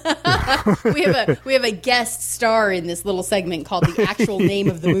Trail. we have a guest star in this little segment called the actual name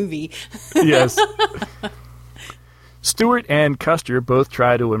of the movie. Yes. Stuart and Custer both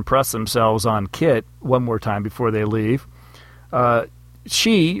try to impress themselves on Kit one more time before they leave.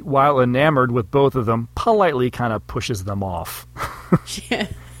 She, while enamored with both of them, politely kind of pushes them off.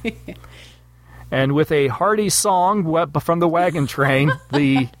 And with a hearty song from the wagon train,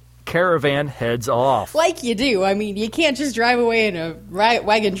 the caravan heads off. Like you do. I mean, you can't just drive away in a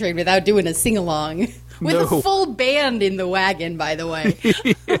wagon train without doing a sing-along. With a full band in the wagon, by the way.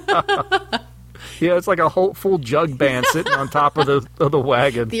 Yeah, it's like a whole full jug band sitting on top of the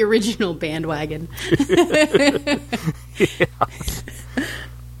wagon. The original bandwagon. Yeah.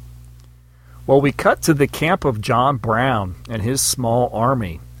 Well, we cut to the camp of John Brown and his small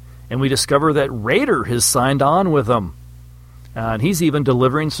army, and we discover that Rader has signed on with them, and he's even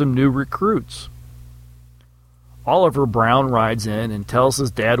delivering some new recruits. Oliver Brown rides in and tells his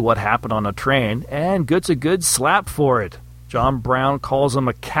dad what happened on the train and gets a good slap for it. John Brown calls him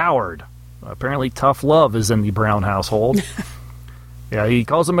a coward. Apparently tough love is in the Brown household. Yeah, he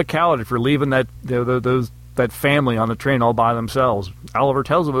calls him a coward for leaving that family on the train all by themselves. Oliver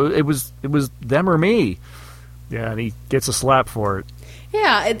tells him it was them or me. Yeah, and he gets a slap for it.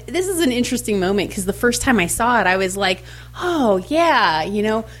 Yeah, this is an interesting moment because the first time I saw it, I was like, oh, yeah,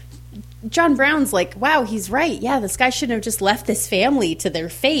 John Brown's like, wow, he's right. Yeah, this guy shouldn't have just left this family to their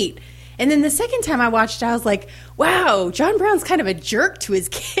fate. And then the second time I watched it, I was like, wow, John Brown's kind of a jerk to his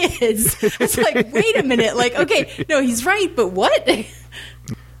kids. I was like, wait a minute. Like, okay, no, he's right, but what?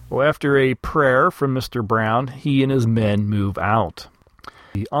 Well, after a prayer from Mr. Brown, he and his men move out.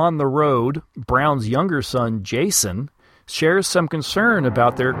 On the road, Brown's younger son, Jason, shares some concern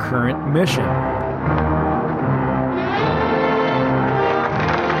about their current mission.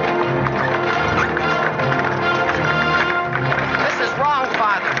 This is wrong,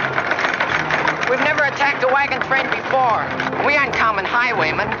 Father. We've never attacked a wagon train before. We aren't common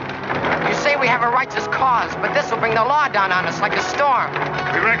highwaymen. You say we have a righteous cause, but this will bring the law down on us like a storm.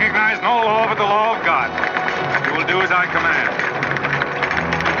 We recognize no law but the law of God. You will do as I command.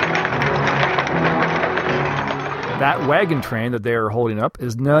 That wagon train that they are holding up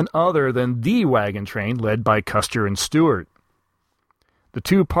is none other than the wagon train led by Custer and Stewart. The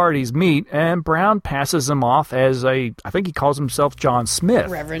two parties meet, and Brown passes him off as I think he calls himself John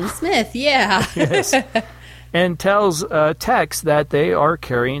Smith. Reverend Smith, yeah. Yes. And tells Tex that they are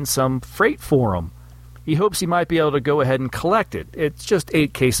carrying some freight for him. He hopes he might be able to go ahead and collect it. It's just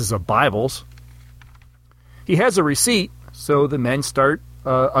 8 cases of Bibles. He has a receipt, so the men start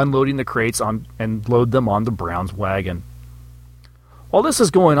unloading the crates and load them on the Brown's wagon. While this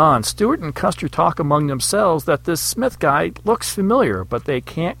is going on, Stewart and Custer talk among themselves that this Smith guy looks familiar, but they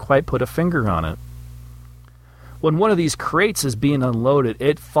can't quite put a finger on it. When one of these crates is being unloaded,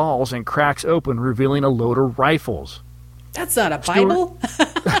 it falls and cracks open, revealing a load of rifles. That's not a Bible.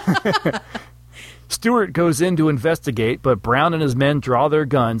 Stewart goes in to investigate, but Brown and his men draw their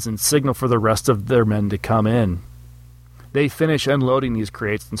guns and signal for the rest of their men to come in. They finish unloading these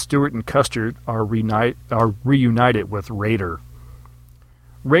crates, and Stewart and Custer are reunited with Rader.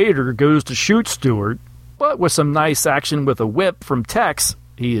 Rader goes to shoot Stewart, but with some nice action with a whip from Tex,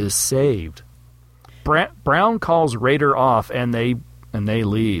 he is saved. Brown calls Rader off, and they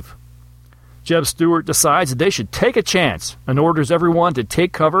leave. Jeb Stewart decides that they should take a chance and orders everyone to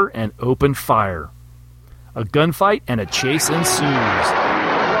take cover and open fire. A gunfight and a chase ensues.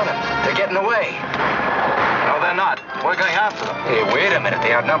 They're getting away. No, they're not. We're going after them. Hey, wait a minute.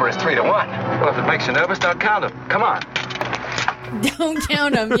 The outnumber is 3-1. Well, if it makes you nervous, don't count them. Come on. Don't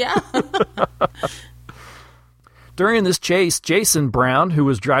count them, yeah. During this chase, Jason Brown, who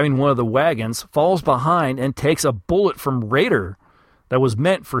was driving one of the wagons, falls behind and takes a bullet from Rader that was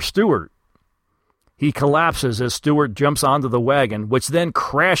meant for Stewart. He collapses as Stewart jumps onto the wagon, which then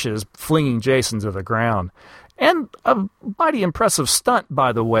crashes, flinging Jason to the ground. And a mighty impressive stunt,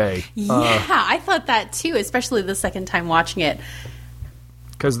 by the way. Yeah, I thought that too, especially the second time watching it.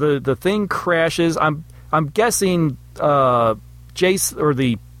 Because the thing crashes. I'm guessing Jason, or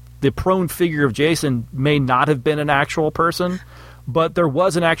the prone figure of Jason, may not have been an actual person, but there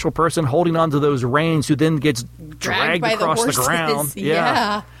was an actual person holding onto those reins who then gets dragged across the ground.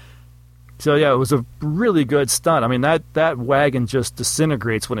 Yeah. So, yeah, it was a really good stunt. I mean, that wagon just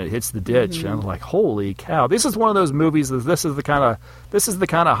disintegrates when it hits the ditch. Mm-hmm. And I'm like, holy cow. This is one of those movies that this is the kind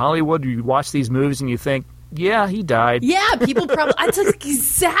of Hollywood you watch these movies and you think, yeah, he died. Yeah, people probably... That's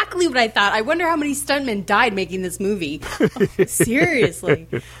exactly what I thought. I wonder how many stuntmen died making this movie. Oh, seriously.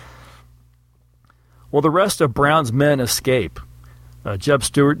 Well, the rest of Brown's men escape. Jeb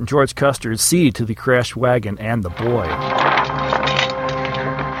Stewart and George Custer cede to the crashed wagon and the boy.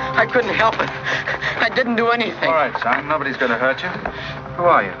 I couldn't help it. I didn't do anything. All right, son. Nobody's going to hurt you. Who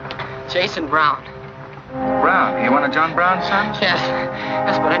are you? Jason Brown. Brown? You one of John Brown's sons? Yes,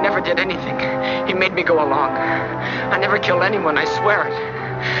 but I never did anything. He made me go along. I never killed anyone, I swear it.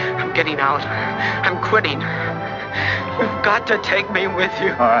 I'm getting out. I'm quitting. You've got to take me with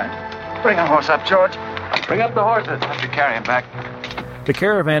you. All right. Bring a horse up, George. Bring up the horses. Have to carry him back. The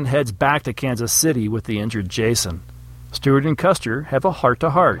caravan heads back to Kansas City with the injured Jason. Stewart and Custer have a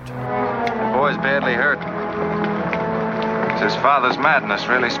heart-to-heart. The boy's badly hurt. It's his father's madness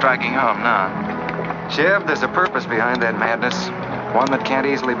really striking home now. Chev, there's a purpose behind that madness. One that can't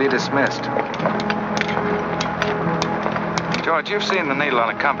easily be dismissed. George, you've seen the needle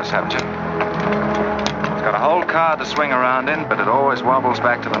on a compass, haven't you? It's got a whole card to swing around in, but it always wobbles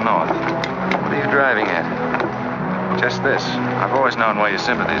back to the north. What are you driving at? Just this. I've always known where your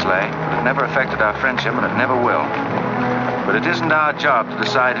sympathies lay. It never affected our friendship, and it never will. But it isn't our job to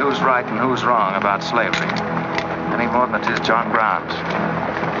decide who's right and who's wrong about slavery. Any more than it is John Brown's.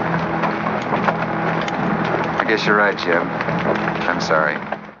 I guess you're right, Jim. I'm sorry.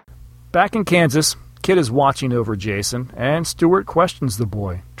 Back in Kansas, Kit is watching over Jason, and Stewart questions the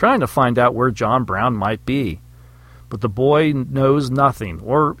boy, trying to find out where John Brown might be. But the boy knows nothing,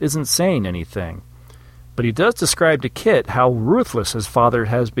 or isn't saying anything. But he does describe to Kit how ruthless his father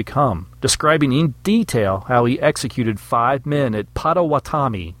has become, describing in detail how he executed 5 men at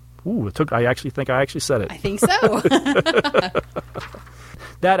Potawatomi. Ooh, I actually think I said it. I think so.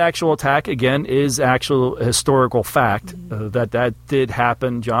 That actual attack, again, is actual historical fact. That did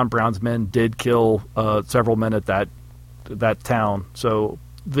happen. John Brown's men did kill several men at that town. So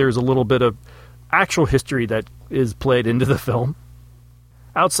there's a little bit of actual history that is played into the film.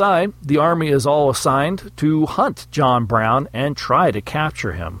 Outside, the army is all assigned to hunt John Brown and try to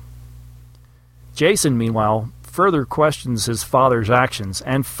capture him. Jason, meanwhile, further questions his father's actions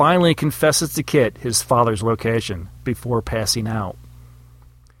and finally confesses to Kit his father's location before passing out.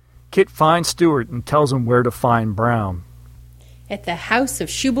 Kit finds Stewart and tells him where to find Brown. At the house of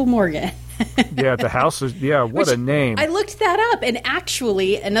Shubal Morgan. Yeah, the house is, what a name. I looked that up, and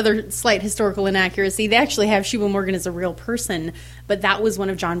actually, another slight historical inaccuracy, they actually have Shubal Morgan as a real person, but that was one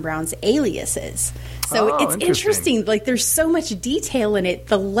of John Brown's aliases. So it's interesting. Like, there's so much detail in it,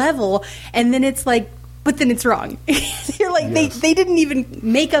 the level, and then it's like, but then it's wrong. You're like, yes. They didn't even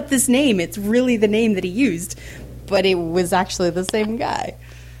make up this name. It's really the name that he used, but it was actually the same guy.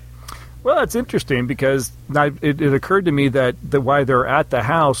 Well, it's interesting because it occurred to me that while they're at the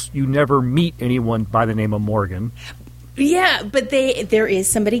house, you never meet anyone by the name of Morgan. Yeah, but there is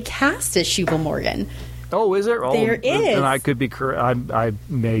somebody cast as Shubal Morgan. Oh, is there? Oh, there is. And I could be correct. I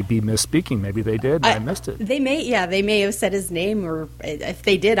may be misspeaking. Maybe they did, and I missed it. They may have said his name, or if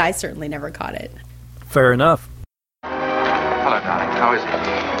they did, I certainly never caught it. Fair enough. Hello, darling. How is it?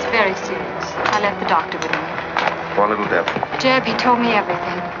 It's very serious. I left the doctor with him. Poor little devil. Jeb, he told me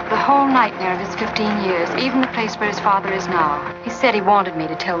everything. The whole nightmare of his 15 years, even the place where his father is now. He said he wanted me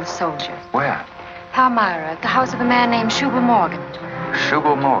to tell the soldiers. Where? Palmyra, at the house of a man named Shubal Morgan.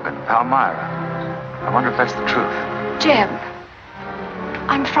 Shubal Morgan, Palmyra. I wonder if that's the truth. Jeb,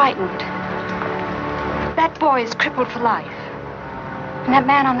 I'm frightened. That boy is crippled for life. And that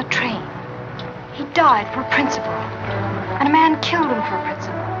man on the train, he died for a principle. And a man killed him for a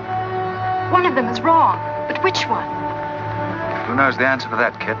principle. One of them is wrong, but which one? Who knows the answer to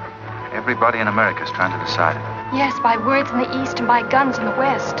that, Kit? Everybody in America is trying to decide it. Yes, by words in the East and by guns in the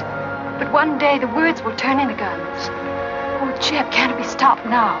West. But one day the words will turn into guns. Oh, Jeb, can't it be stopped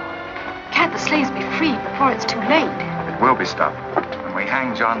now? Can't the slaves be freed before it's too late? It will be stopped when we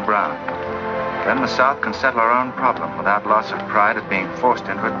hang John Brown. Then the South can settle our own problem without loss of pride at being forced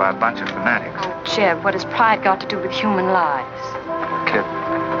into it by a bunch of fanatics. Oh, Jeb, what has pride got to do with human lives? Kit,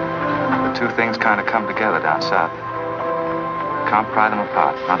 the two things kind of come together down south. Can't pry them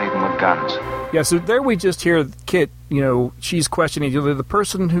apart, not even with guns. Yeah, so there we just hear Kit, she's questioning the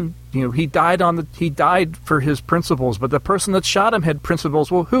person who, he died for his principles, but the person that shot him had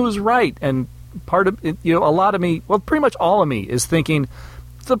principles. Well, who's right? And part of it, a lot of me, well, pretty much all of me is thinking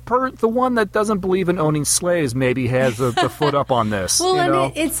the one that doesn't believe in owning slaves maybe has the foot up on this. Well,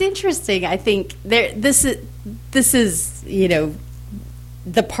 and it's interesting. I think this is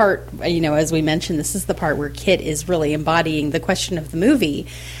the part, as we mentioned, this is the part where Kit is really embodying the question of the movie.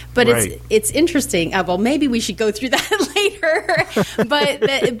 But right. It's interesting. Well, maybe we should go through that later.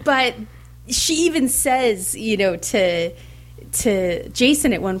 But she even says, to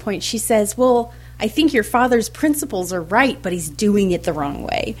Jason at one point, she says, well, I think your father's principles are right, but he's doing it the wrong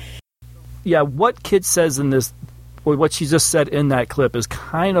way. Yeah, what Kit says in this, what she just said in that clip is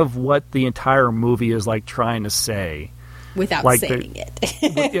kind of what the entire movie is like trying to say. Without saying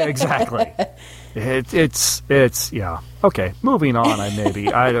it. Yeah, exactly. It's yeah. Okay, moving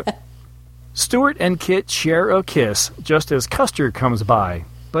on. Stewart and Kit share a kiss just as Custer comes by.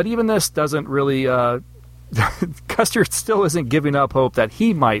 But even this doesn't really... Custer still isn't giving up hope that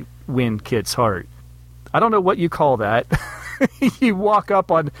he might win Kit's heart. I don't know what you call that. You walk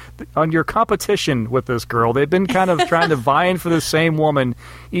up on your competition with this girl. They've been kind of trying to vying for the same woman.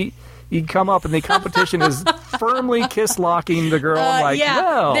 you come up and the competition is firmly kiss-locking the girl.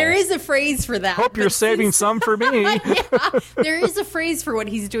 Well, there is a phrase for that. Hope you're saving some for me. Yeah, there is a phrase for what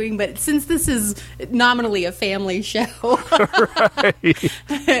he's doing, but since this is nominally a family show,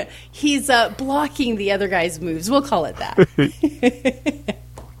 he's blocking the other guy's moves. We'll call it that.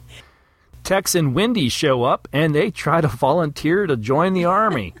 Tex and Wendy show up, and they try to volunteer to join the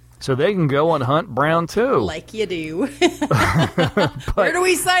army so they can go and hunt Brown, too. Like you do. Where do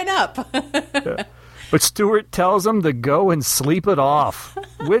we sign up? But Stewart tells them to go and sleep it off,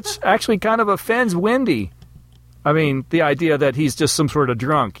 which actually kind of offends Wendy. I mean, the idea that he's just some sort of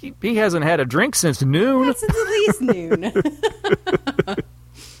drunk. He hasn't had a drink since noon. Since at least noon.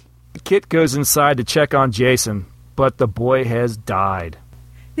 Kit goes inside to check on Jason, but the boy has died.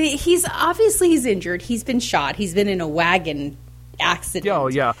 He's injured. He's been shot. He's been in a wagon accident. Oh,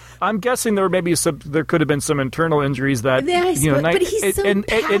 yeah. I'm guessing there could have been some internal injuries that but he's so in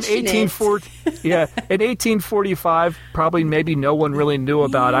passionate. In 1845, probably maybe no one really knew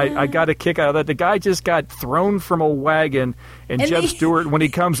about. I got a kick out of that. The guy just got thrown from a wagon, and Jeb Stewart, when he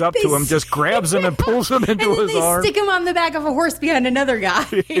comes up to him, just grabs him and pulls him into his arm. Stick him on the back of a horse behind another guy.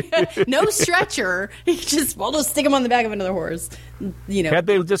 No stretcher. We'll just stick him on the back of another horse. Had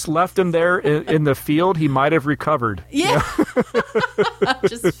they just left him there in the field, he might have recovered. Yeah.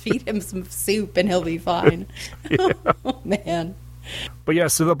 Just feed him some soup and he'll be fine. Yeah. Oh, man. But yeah,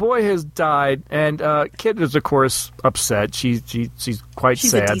 so the boy has died, and Kit is, of course, upset. She's quite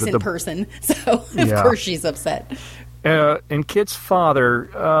sad. She's a decent person, so of course she's upset. And Kit's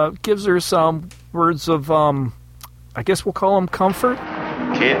father gives her some words of, I guess we'll call them comfort.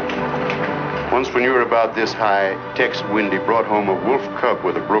 Kit, once when you were about this high, Tex Wendy brought home a wolf cub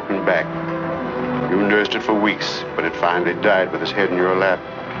with a broken back. You nursed it for weeks, but it finally died with its head in your lap.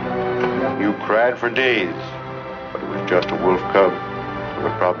 You cried for days, but it was just a wolf cub. It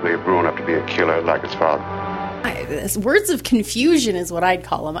would probably have grown up to be a killer like its father. Words of confusion is what I'd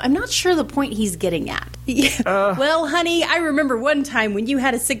call him. I'm not sure the point he's getting at. Well, honey, I remember one time when you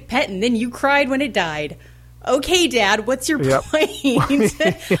had a sick pet and then you cried when it died. Okay, Dad, what's your point?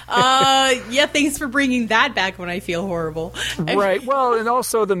 Thanks for bringing that back when I feel horrible. Right. Well, and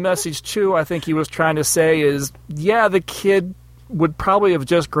also the message, too, I think he was trying to say is, the kid would probably have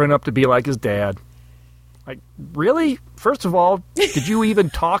just grown up to be like his dad. Like, really? First of all, did you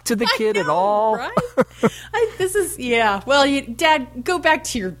even talk to the kid at all? Right? Well, Dad, go back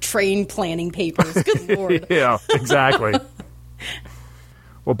to your train planning papers. Good Lord. Yeah, exactly.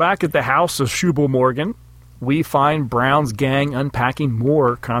 Well, back at the house of Shubal Morgan, we find Brown's gang unpacking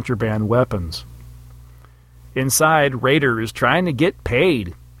more contraband weapons. Inside, Rader is trying to get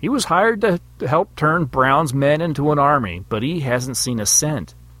paid. He was hired to help turn Brown's men into an army, but he hasn't seen a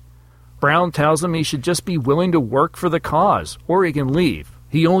cent. Brown tells him he should just be willing to work for the cause, or he can leave.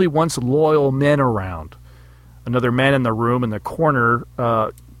 He only wants loyal men around. Another man in the room in the corner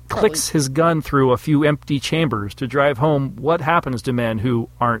clicks his gun through a few empty chambers to drive home what happens to men who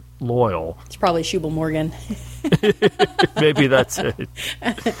aren't loyal. It's probably Shubal Morgan. Maybe that's it.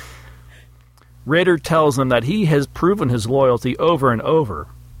 Rader tells him that he has proven his loyalty over and over,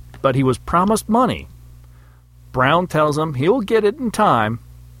 but he was promised money. Brown tells him he'll get it in time,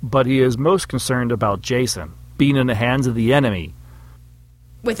 but he is most concerned about Jason being in the hands of the enemy.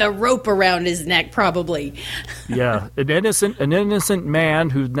 With a rope around his neck, probably. Yeah, an innocent man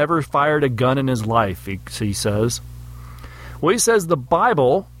who's never fired a gun in his life, he says. Well, he says the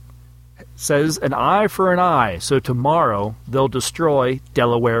Bible says an eye for an eye, so tomorrow they'll destroy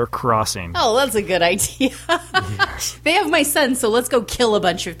Delaware Crossing. Oh, that's a good idea. Yes. They have my son, so let's go kill a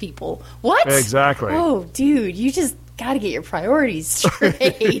bunch of people. What? Exactly. Oh, dude, you just got to get your priorities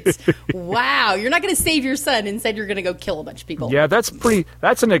straight. Wow, you're not going to save your son. Instead, you're going to go kill a bunch of people. Yeah, that's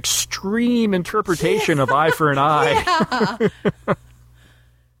an extreme interpretation of eye for an eye. Yeah.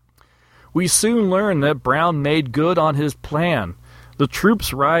 We soon learn that Brown made good on his plan. The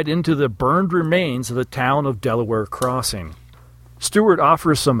troops ride into the burned remains of the town of Delaware Crossing. Stewart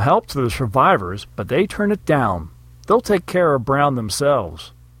offers some help to the survivors, but they turn it down. They'll take care of Brown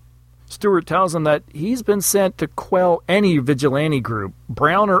themselves. Stewart tells them that he's been sent to quell any vigilante group,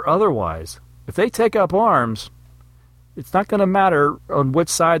 Brown or otherwise. If they take up arms, it's not going to matter on which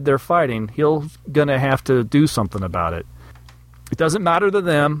side they're fighting. He's going to have to do something about it. It doesn't matter to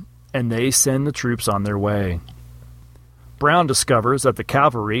them, and they send the troops on their way. Brown discovers that the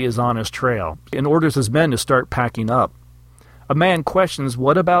cavalry is on his trail and orders his men to start packing up. A man questions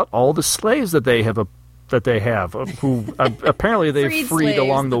what about all the slaves that they have who apparently they freed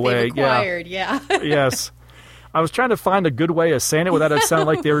along the way. Acquired, yeah. Yes. I was trying to find a good way of saying it without it sounding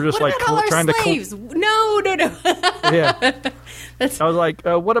like they were just what like about all trying our slaves? to. No. Yeah. I was like,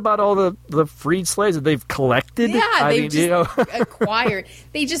 what about all the freed slaves that they've collected? Yeah, acquired.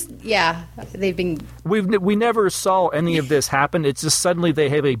 They just, they've been... We never saw any of this happen. It's just suddenly they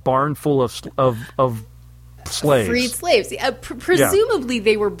have a barn full of slaves. Freed slaves. Presumably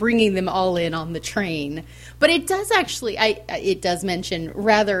they were bringing them all in on the train. But it does actually, it does mention,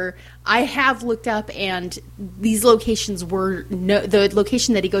 rather, I have looked up and these locations were, the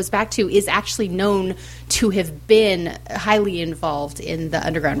location that he goes back to is actually known to have been highly involved in the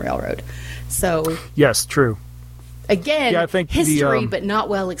Underground Railroad. So. Yes, true. Again, I think history, but not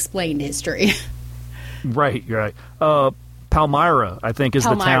well explained history. Right. Palmyra, I think, is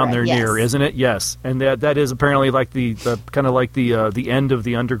the town they're near, isn't it? Yes, and that is apparently like the kind of like the end of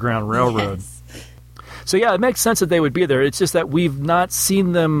the Underground Railroad. Yes. So yeah, it makes sense that they would be there. It's just that we've not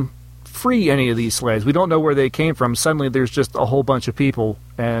seen them free any of these slaves. We don't know where they came from. Suddenly, there's just a whole bunch of people,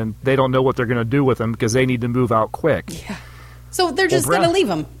 and they don't know what they're going to do with them because they need to move out quick. Yeah. So they're just going to leave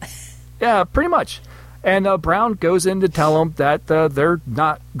them. Yeah, pretty much. And Brown goes in to tell them that they're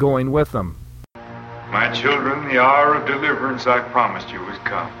not going with them. My children, the hour of deliverance I promised you has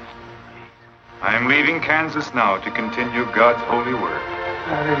come. I am leaving Kansas now to continue God's holy work.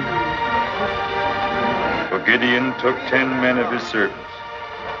 For Gideon took 10 men of his servants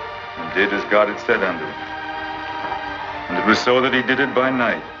and did as God had said unto him. And it was so that he did it by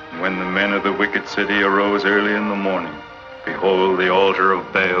night. And when the men of the wicked city arose early in the morning, behold, the altar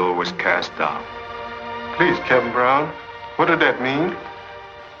of Baal was cast down. Please, Captain Brown, what did that mean?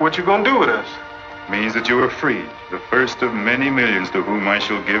 What you gonna do with us? Means that you are free, the first of many millions to whom I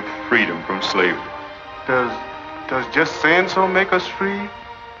shall give freedom from slavery. Does just saying so make us free?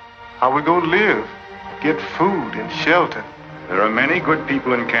 How we gonna live? Get food and shelter? There are many good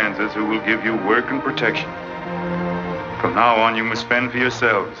people in Kansas who will give you work and protection. From now on, you must fend for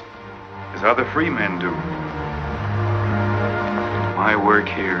yourselves, as other free men do. My work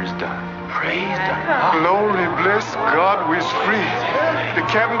here is done. Praise God. Glory, bless God, we're free. The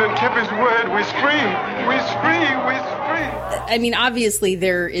captain done kept his word. We're free. We're free. We're free. I mean, obviously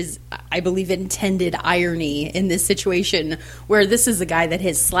there is, I believe, intended irony in this situation where this is a guy that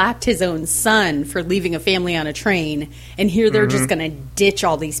has slapped his own son for leaving a family on a train, and here they're just going to ditch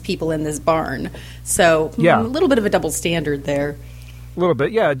all these people in this barn. So a little bit of a double standard there. A little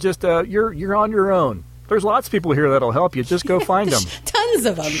bit, yeah. Just you're on your own. There's lots of people here that'll help you. Just go find them. Tons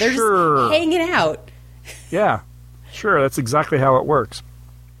of them. They're just hanging out. Yeah, sure. That's exactly how it works.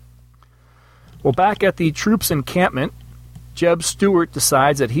 Well, back at the troops' encampment, Jeb Stuart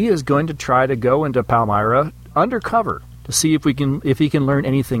decides that he is going to try to go into Palmyra undercover to see if he can learn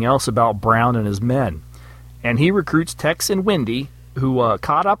anything else about Brown and his men. And he recruits Tex and Wendy, who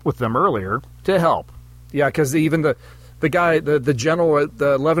caught up with them earlier, to help. Yeah, because even the guy, the general at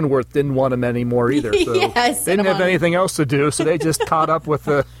Leavenworth didn't want him anymore either. So yes, they didn't have anything else to do, so they just caught up with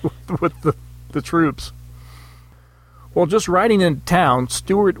the troops. Well, just riding in town,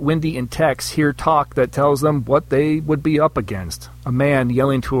 Stuart, Wendy, and Tex hear talk that tells them what they would be up against. A man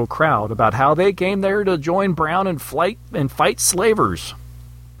yelling to a crowd about how they came there to join Brown and fight slavers.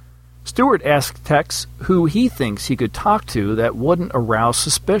 Stuart asks Tex who he thinks he could talk to that wouldn't arouse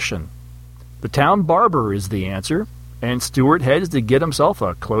suspicion. The town barber is the answer, and Stuart heads to get himself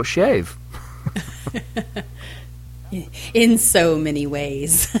a close shave. In so many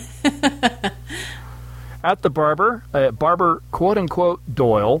ways. At the barber, quote-unquote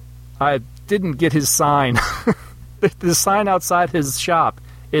Doyle, I didn't get his sign. The sign outside his shop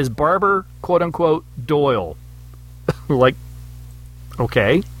is barber, quote-unquote Doyle. Like,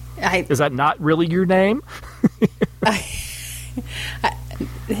 okay. Is that not really your name?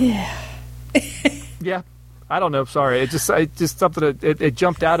 Yeah. I don't know. Sorry. It just something that it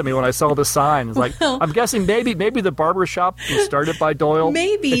jumped out at me when I saw the sign. It's like, I'm guessing maybe the barber shop was started by Doyle.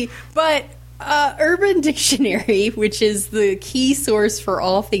 Maybe, but Urban Dictionary, which is the key source for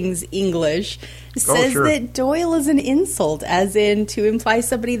all things English, says that Doyle is an insult, as in to imply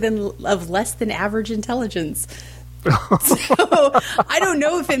somebody of less than average intelligence. So I don't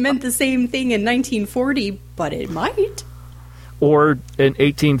know if it meant the same thing in 1940, but it might. Or in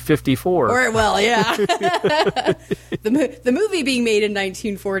 1854. Or, well, yeah. The movie being made in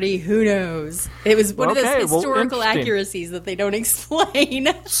 1940, who knows? It was one of those historical accuracies that they don't explain.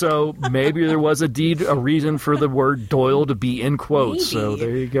 So maybe there was a reason for the word Doyle to be in quotes. Maybe. So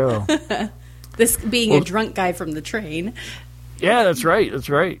there you go. This being a drunk guy from the train. Yeah, that's right. That's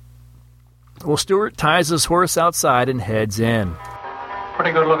right. Well, Stuart ties his horse outside and heads in.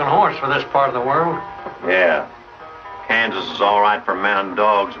 Pretty good-looking horse for this part of the world. Yeah. Kansas is all right for men and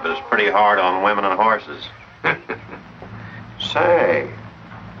dogs, but it's pretty hard on women and horses. Say,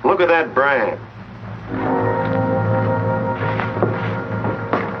 look at that brand.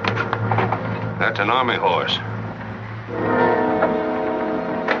 an army horse.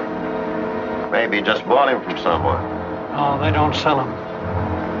 Maybe he just bought him from someone. Oh, they don't sell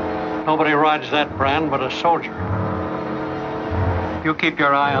them. Nobody rides that brand but a soldier. You keep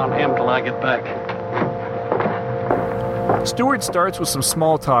your eye on him till I get back. Stewart starts with some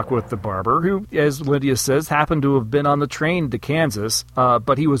small talk with the barber, who, as Lydia says, happened to have been on the train to Kansas,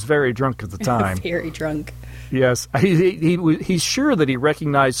 but he was very drunk at the time. Very drunk. Yes. He's sure that he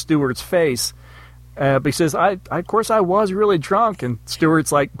recognized Stewart's face, but he says, of course I was really drunk. And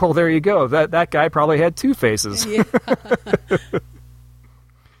Stewart's like, well, there you go. That guy probably had two faces. Yeah.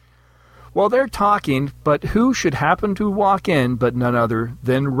 Well, they're talking, but who should happen to walk in but none other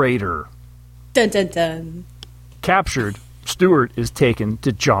than Raider? Dun, dun, dun. Captured, Stewart is taken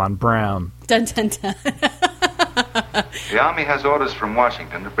to John Brown. Dun, dun, dun. The Army has orders from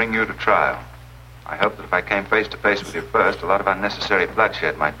Washington to bring you to trial. I hope that if I came face to face with you first, a lot of unnecessary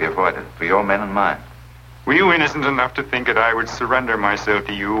bloodshed might be avoided for your men and mine. Were you innocent enough to think that I would surrender myself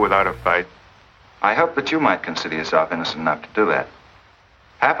to you without a fight? I hope that you might consider yourself innocent enough to do that.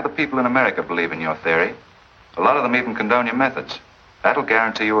 Half of the people in America believe in your theory. A lot of them even condone your methods. That'll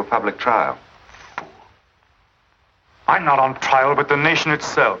guarantee you a public trial. I'm not on trial, but the nation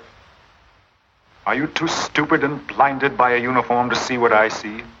itself. Are you too stupid and blinded by a uniform to see what I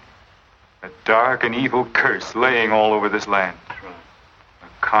see? A dark and evil curse laying all over this land. A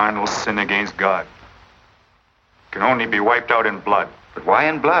carnal sin against God. Can only be wiped out in blood. But why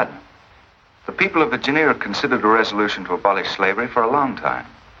in blood? The people of Virginia have considered a resolution to abolish slavery for a long time.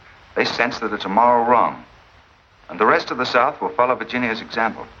 They sense that it's a moral wrong. And the rest of the South will follow Virginia's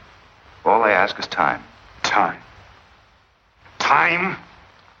example. All they ask is time. Time? Time?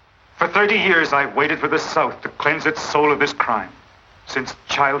 For 30 years I've waited for the South to cleanse its soul of this crime. Since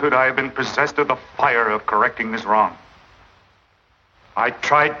childhood I have been possessed of the fire of correcting this wrong. I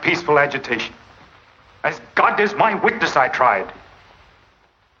tried peaceful agitation. As God is my witness, I tried.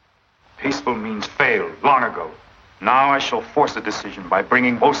 Peaceful means failed long ago. Now I shall force a decision by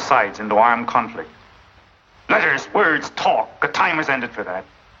bringing both sides into armed conflict. Letters, words, talk. The time has ended for that.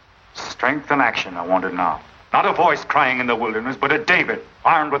 Strength and action I want it now. Not a voice crying in the wilderness, but a David,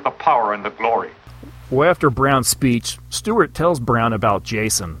 armed with the power and the glory. Well, after Brown's speech, Stewart tells Brown about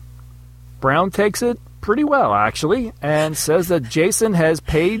Jason. Brown takes it pretty well, actually, and says that Jason has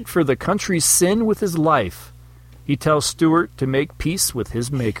paid for the country's sin with his life. He tells Stewart to make peace with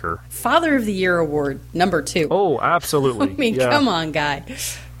his maker. Father of the Year award, number 2. Oh, absolutely. I mean, come on, guy.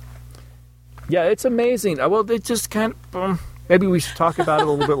 Yeah, it's amazing. Well, it just kind of... maybe we should talk about it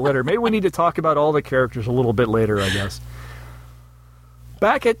a little bit later. Maybe we need to talk about all the characters a little bit later, I guess.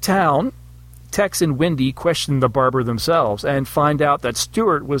 Back at town, Tex and Wendy question the barber themselves and find out that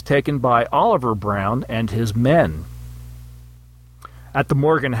Stewart was taken by Oliver Brown and his men. At the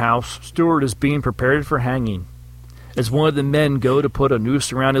Morgan house, Stewart is being prepared for hanging. As one of the men go to put a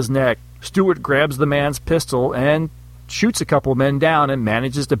noose around his neck, Stewart grabs the man's pistol and shoots a couple men down and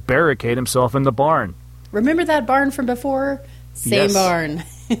manages to barricade himself in the barn. Remember that barn from before? Same barn.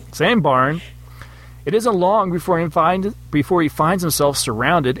 Same barn. It isn't long before he finds himself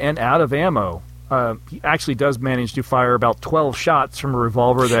surrounded and out of ammo. He actually does manage to fire about 12 shots from a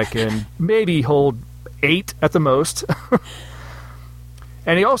revolver that can maybe hold 8 at the most.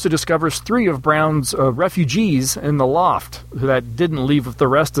 And he also discovers 3 of Brown's refugees in the loft that didn't leave with the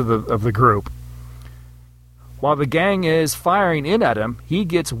rest of the group. While the gang is firing in at him, he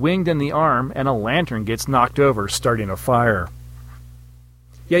gets winged in the arm and a lantern gets knocked over, starting a fire.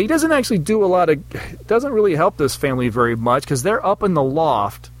 Yeah, he doesn't actually do doesn't really help this family very much because they're up in the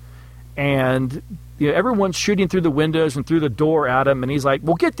loft and everyone's shooting through the windows and through the door at him, and he's like,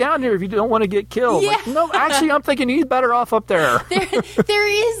 well, get down here if you don't want to get killed. Yeah. Like, no, actually, I'm thinking he's better off up there. There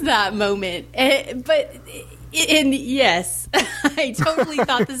is that moment, but yes, I totally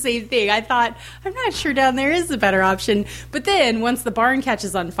thought the same thing. I thought, I'm not sure down there is a better option. But then once the barn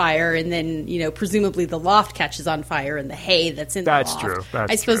catches on fire and then, presumably the loft catches on fire and the hay that's in the loft. That's true.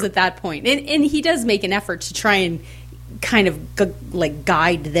 I suppose at that point. And he does make an effort to try and kind of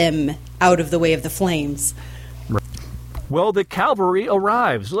guide them out of the way of the flames. Well, the cavalry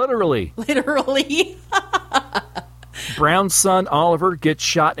arrives, literally. Literally. Brown's son, Oliver, gets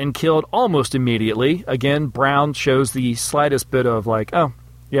shot and killed almost immediately. Again, Brown shows the slightest bit of oh,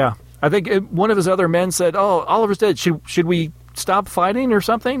 yeah. I think one of his other men said, oh, Oliver's dead. Should we stop fighting or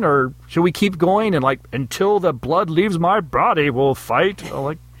something? Or should we keep going? And until the blood leaves my body, we'll fight.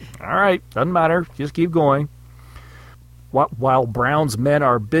 All right, doesn't matter. Just keep going. While Brown's men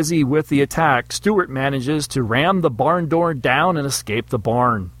are busy with the attack, Stewart manages to ram the barn door down and escape the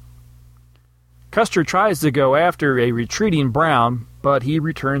barn. Custer tries to go after a retreating Brown, but he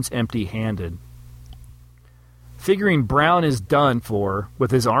returns empty-handed. Figuring Brown is done for, with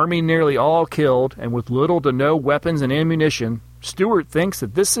his army nearly all killed and with little to no weapons and ammunition, Stewart thinks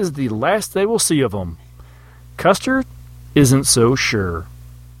that this is the last they will see of him. Custer isn't so sure.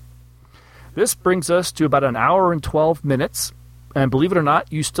 This brings us to about an hour and 12 minutes, and believe it or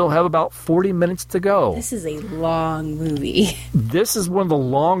not, you still have about 40 minutes to go. This is a long movie. This is one of the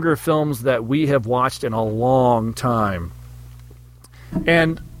longer films that we have watched in a long time.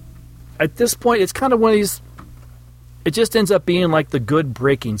 And at this point, it's kind of one of these... It just ends up being like the good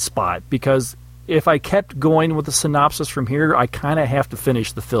breaking spot, because if I kept going with the synopsis from here, I kind of have to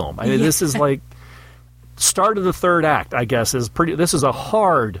finish the film. I mean, This is like start of the third act, I guess. This is a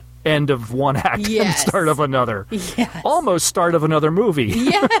hard end of one act and start of another. Yes. Almost start of another movie.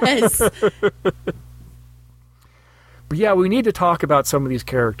 Yes. But yeah, we need to talk about some of these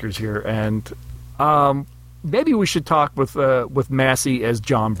characters here, and maybe we should talk with Massey as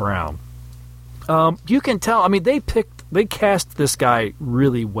John Brown. You can tell. I mean, they cast this guy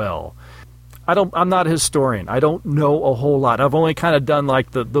really well. I'm not a historian. I don't know a whole lot. I've only kind of done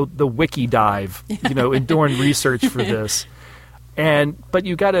like the wiki dive, during research for this. But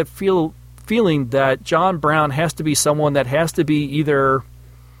you got a feeling that John Brown has to be someone that has to be either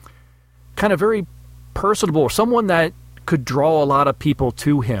kind of very personable, or someone that could draw a lot of people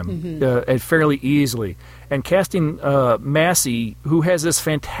to him and fairly easily. And casting Massey, who has this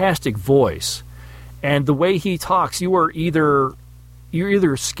fantastic voice, and the way he talks, you're either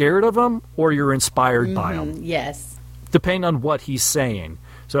scared of him or you're inspired by him. Yes. Depending on what he's saying.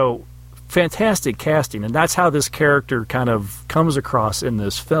 So, fantastic casting, and that's how this character kind of comes across in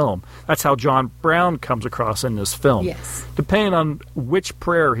this film. That's how John Brown comes across in this film. Yes. Depending on which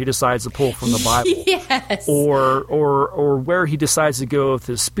prayer he decides to pull from the Bible. Yes. Or where he decides to go with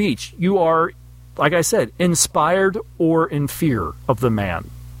his speech. You are, like I said, inspired or in fear of the man.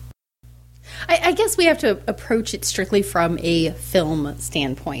 I guess we have to approach it strictly from a film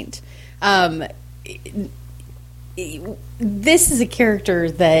standpoint. This is a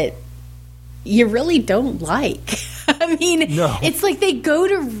character that you really don't like. I mean, no. It's like they go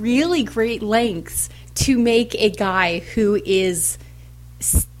to really great lengths to make a guy who is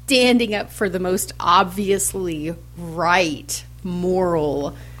standing up for the most obviously right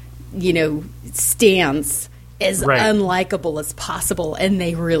moral, stance as unlikable as possible, and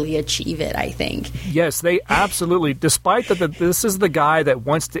they really achieve it, I think. Yes, they absolutely. Despite that this is the guy that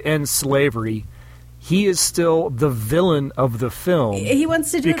wants to end slavery, he is still the villain of the film. He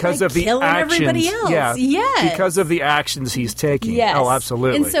wants to do because it by of the killing actions, everybody else. Yeah, yes. Because of the actions he's taking. Yes. Oh,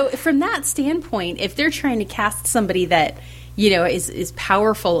 absolutely. And so from that standpoint, if they're trying to cast somebody that, is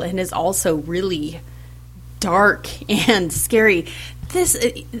powerful and is also really dark and scary,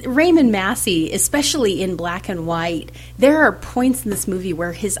 Raymond Massey, especially in black and white, there are points in this movie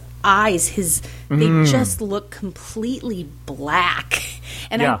where his eyes, they just look completely black.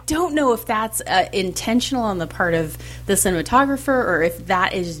 And I don't know if that's intentional on the part of the cinematographer or if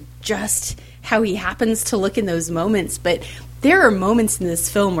that is just how he happens to look in those moments. But there are moments in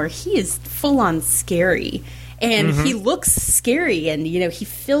this film where he is full-on scary. And he looks scary, and, he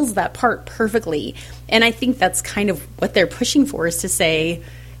fills that part perfectly. And I think that's kind of what they're pushing for, is to say,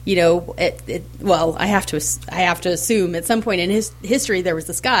 well, I have to assume at some point in his history there was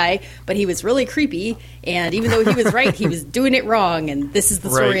this guy, but he was really creepy, and even though he was right, he was doing it wrong, and this is the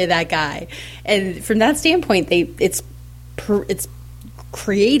story of that guy. And from that standpoint, it's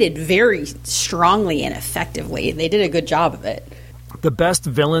created very strongly and effectively. They did a good job of it. The best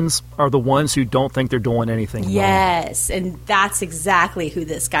villains are the ones who don't think they're doing anything wrong. Yes, and that's exactly who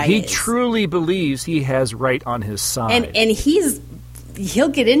this guy is. He truly believes he has right on his side. And he'll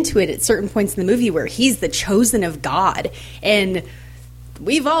get into it at certain points in the movie where he's the chosen of God. And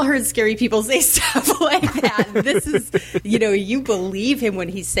we've all heard scary people say stuff like that. This is, you believe him when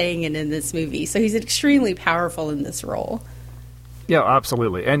he's saying it in this movie. So he's extremely powerful in this role. Yeah,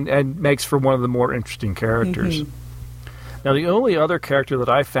 absolutely. And makes for one of the more interesting characters. Now, the only other character that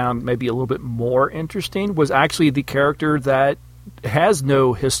I found maybe a little bit more interesting was actually the character that has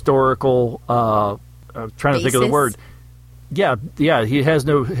no historical, trying to think of the word. Yeah, he has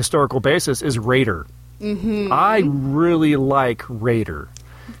no historical basis, is Raider. I really like Raider.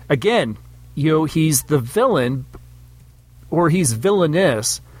 Again, he's the villain, or he's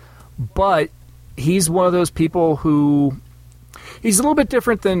villainous, but he's one of those people who... He's a little bit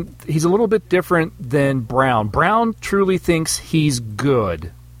different than Brown. Brown truly thinks he's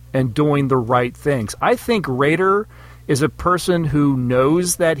good and doing the right things. I think Raider is a person who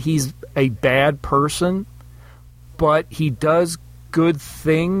knows that he's a bad person, but he does good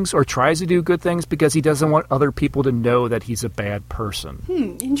things or tries to do good things because he doesn't want other people to know that he's a bad person.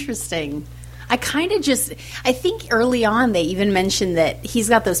 Interesting. I think early on they even mentioned that he's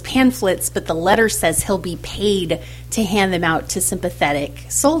got those pamphlets, but the letter says he'll be paid to hand them out to sympathetic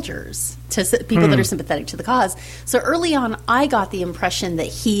soldiers, to people that are sympathetic to the cause. So early on, I got the impression that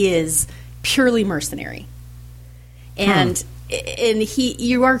he is purely mercenary. And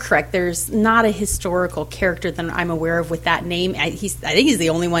you are correct. There's not a historical character that I'm aware of with that name. I think he's the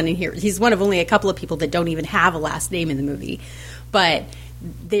only one in here. He's one of only a couple of people that don't even have a last name in the movie. But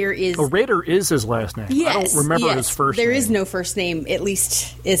there is... Rader is his last name. Yes, I don't remember his first name. There is no first name, at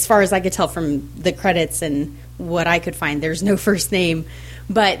least as far as I could tell from the credits and what I could find. There's no first name.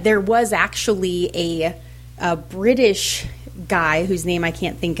 But there was actually a British guy whose name I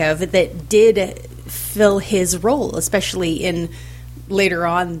can't think of that did fill his role, especially in later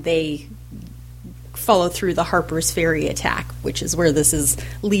on they follow through the Harper's Ferry attack, which is where this is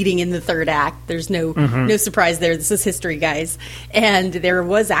leading in the third act. There's no surprise there. This is history, guys. And there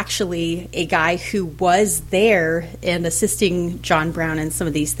was actually a guy who was there and assisting John Brown in some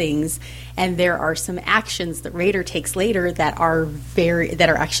of these things. And there are some actions that Rader takes later that are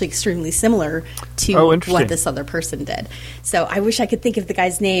actually extremely similar to what this other person did. So I wish I could think of the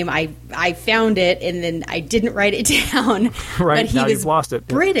guy's name. I found it and then I didn't write it down. Right, but he now was you've lost it.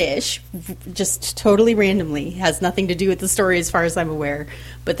 British, just totally randomly. Has nothing to do with the story as far as I'm aware.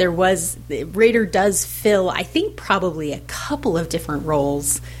 But Rader does fill, I think, probably a couple of different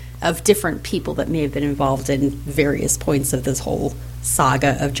roles of different people that may have been involved in various points of this whole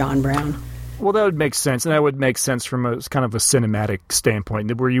saga of John Brown. Well, that would make sense, and that would make sense from a kind of a cinematic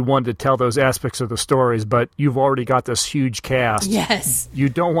standpoint, where you wanted to tell those aspects of the stories, but you've already got this huge cast. Yes. You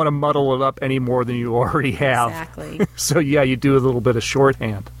don't want to muddle it up any more than you already have. Exactly. So, yeah, you do a little bit of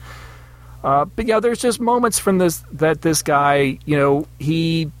shorthand. But, yeah, there's just moments from this guy,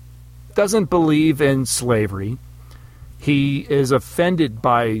 he doesn't believe in slavery. He is offended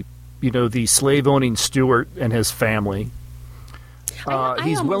by, the slave-owning Stewart and his family.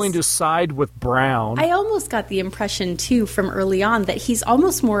 He's willing to side with Brown. I almost got the impression, too, from early on that he's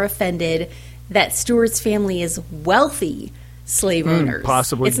almost more offended that Stewart's family is wealthy slave owners.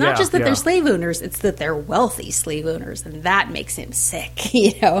 Possibly, it's not just that they're slave owners, it's that they're wealthy slave owners, and that makes him sick,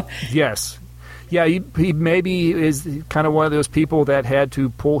 Yes. Yeah, he maybe is kind of one of those people that had to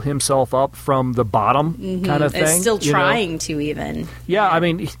pull himself up from the bottom kind of thing. And still trying to even. Yeah, I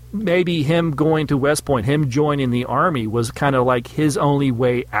mean, maybe him going to West Point, him joining the Army was kind of like his only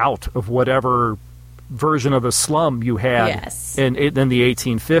way out of whatever version of the slum you had in the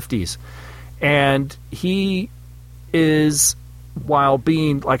 1850s. And he is, while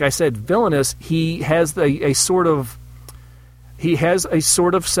being, like I said, villainous, he has a sort of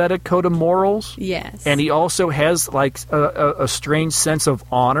set of code of morals. Yes. And he also has like a strange sense of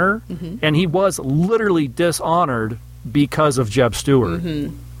honor. And he was literally dishonored because of Jeb Stuart.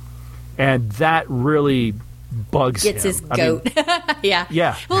 And that really bugs him. Gets his goat.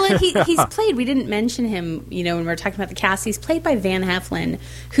 Yeah. Well, he's played, we didn't mention him, when we were talking about the cast, he's played by Van Heflin,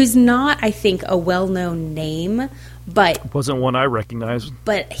 who's not, I think, a well-known name, but... Wasn't one I recognized.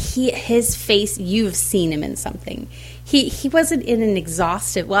 But his face, you've seen him in something. He wasn't in an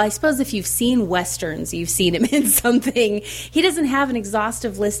exhaustive... Well, I suppose if you've seen Westerns, you've seen him in something. He doesn't have an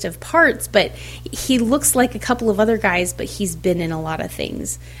exhaustive list of parts, but he looks like a couple of other guys, but he's been in a lot of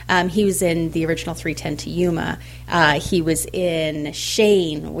things. He was in the original 3:10 to Yuma. He was in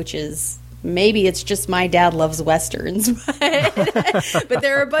Shane, which is... Maybe it's just my dad loves Westerns, but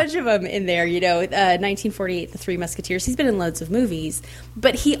there are a bunch of them in there, 1948, The Three Musketeers. He's been in loads of movies,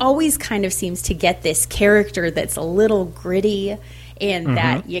 but he always kind of seems to get this character that's a little gritty and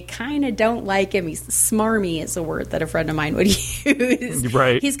that you kind of don't like him. He's smarmy is a word that a friend of mine would use.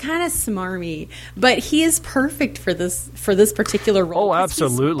 Right. He's kind of smarmy, but he is perfect for this particular role. Oh,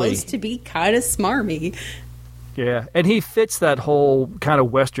 absolutely. He's supposed to be kind of smarmy. Yeah, and he fits that whole kind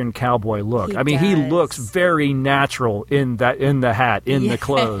of Western cowboy look. He looks very natural in the hat, in the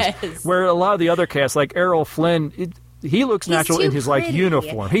clothes. Where a lot of the other casts, like Errol Flynn, he looks natural in his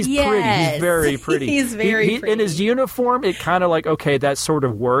uniform. He's pretty. He's very pretty. He's very pretty. In his uniform, it kind of like, okay, that sort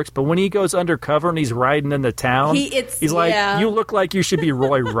of works. But when he goes undercover and he's riding in the town, he's like, you look like you should be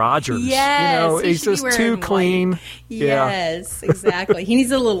Roy Rogers. Yes, he's just too clean. Yes, exactly. He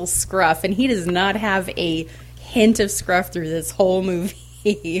needs a little scruff, and he does not have a hint of scruff through this whole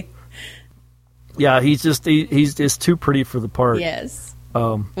movie. Yeah, he's just too pretty for the part. Yes.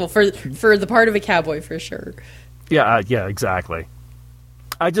 Well, for the part of a cowboy, for sure. Yeah, exactly.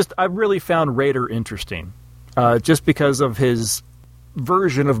 I really found Rader interesting, just because of his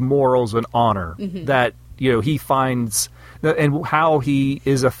version of morals and honor that he finds, and how he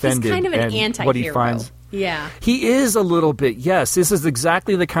is offended. He's kind of an anti-hero. What he finds. Yeah. He is a little bit, yes. This is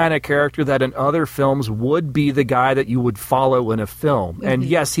exactly the kind of character that in other films would be the guy that you would follow in a film. Mm-hmm. And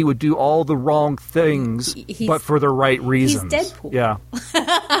yes, he would do all the wrong things, but for the right reasons. He's Deadpool. Yeah.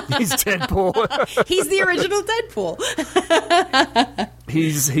 He's Deadpool. He's the original Deadpool.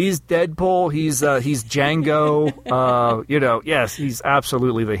 He's Deadpool. He's Django. Yes, he's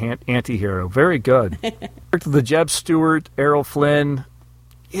absolutely the anti-hero. Very good. The Jeb Stewart, Errol Flynn.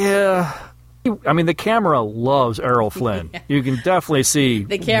 Yeah. I mean, the camera loves Errol Flynn. Yeah. You can definitely see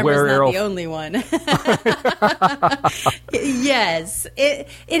the camera's where not Errol... the only one. Yes,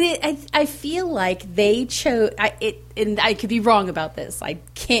 I feel like they chose and I could be wrong about this. I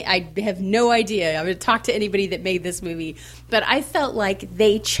have no idea. I'm going to talk to anybody that made this movie, but I felt like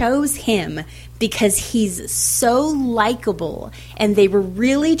they chose him because he's so likable, and they were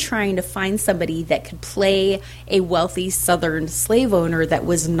really trying to find somebody that could play a wealthy Southern slave owner that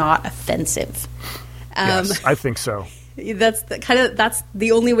was not offensive. Yes, I think so. That's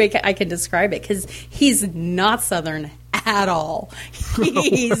the only way I can describe it, because he's not Southern at all.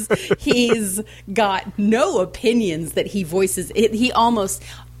 He's got no opinions that he voices. He almost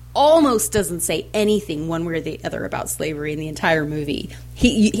doesn't say anything one way or the other about slavery in the entire movie.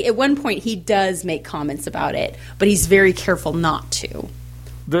 He at one point he does make comments about it, but he's very careful not to.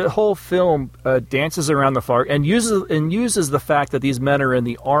 The whole film dances around the fact and uses the fact that these men are in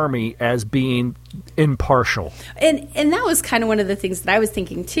the army as being impartial. And that was kind of one of the things that I was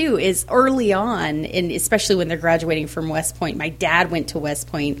thinking too, is early on, and especially when they're graduating from West Point. My dad went to West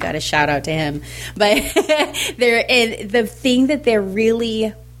Point, got a shout out to him. But the thing that they're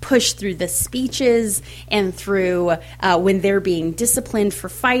really pushed through the speeches and through when they're being disciplined for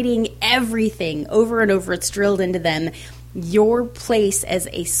fighting, everything over and over, it's drilled into them. Your place as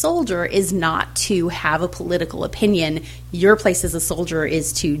a soldier is not to have a political opinion. Your place as a soldier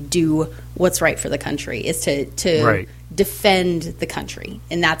is to do what's right for the country, is to defend the country,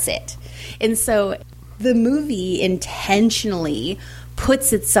 and that's it. And so the movie intentionally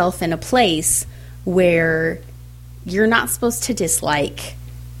puts itself in a place where you're not supposed to dislike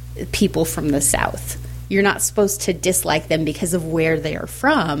people from the South. You're not supposed to dislike them because of where they are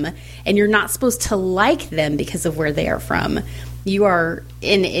from, and you're not supposed to like them because of where they are from. You are,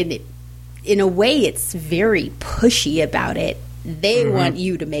 in a way, it's very pushy about it. They want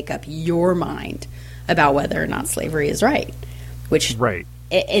you to make up your mind about whether or not slavery is right.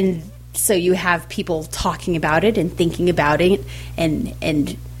 And so you have people talking about it and thinking about it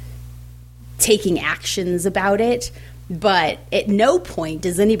and taking actions about it. But at no point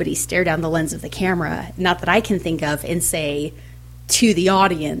does anybody stare down the lens of the camera, not that I can think of, and say to the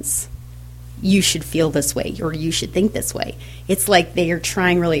audience, you should feel this way or you should think this way. It's like they are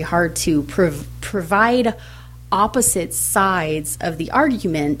trying really hard to provide opposite sides of the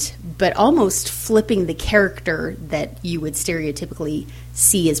argument, but almost flipping the character that you would stereotypically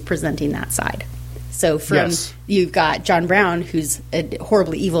see as presenting that side. So you've got John Brown, who's a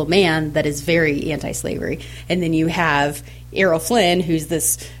horribly evil man that is very anti-slavery. And then you have Errol Flynn, who's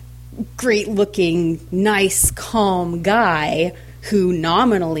this great-looking, nice, calm guy who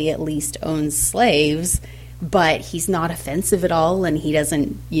nominally at least owns slaves, but he's not offensive at all, and he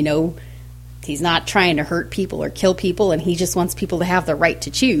doesn't, he's not trying to hurt people or kill people, and he just wants people to have the right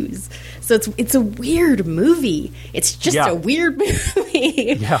to choose. So it's a weird movie. It's just a weird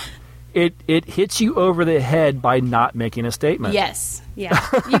movie. Yeah. It hits you over the head by not making a statement. Yes, yeah.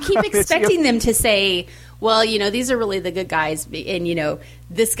 You keep expecting them to say, well, these are really the good guys, and,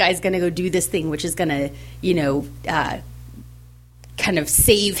 this guy's going to go do this thing, which is going to, kind of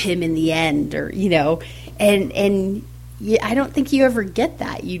save him in the end, or, and I don't think you ever get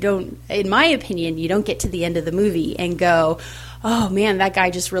that. You don't, in my opinion, you don't get to the end of the movie and go, oh man, that guy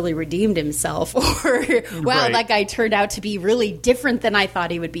just really redeemed himself, or wow, that guy turned out to be really different than I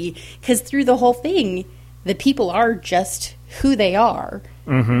thought he would be. Because through the whole thing, the people are just who they are.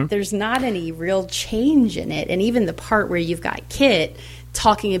 Mm-hmm. There's not any real change in it. And even the part where you've got Kit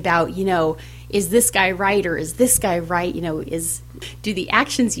talking about, is this guy right or is this guy right? Do the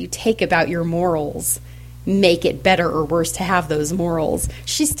actions you take about your morals make it better or worse to have those morals?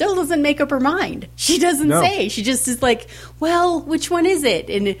 She still doesn't make up her mind. She doesn't say. She just is like, well, which one is it?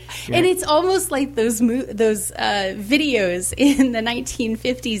 And it's almost like those videos in the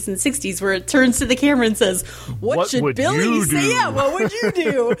 1950s and 60s where it turns to the camera and says, what should Billy say? Yeah, what would you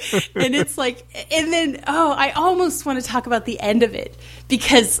do? And it's like, and then, I almost want to talk about the end of it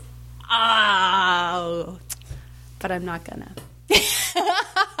because, but I'm not gonna.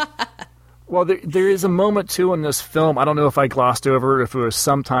 Well, there is a moment, too, in this film. I don't know if I glossed over it, if it was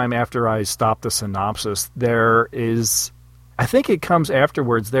sometime after I stopped the synopsis. There is I think it comes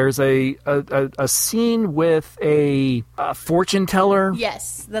afterwards. There's a scene with a fortune teller.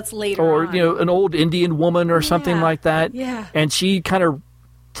 Yes, that's later or on. An old Indian woman or something like that. Yeah. And she kind of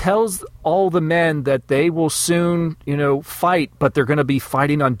tells all the men that they will soon, fight, but they're going to be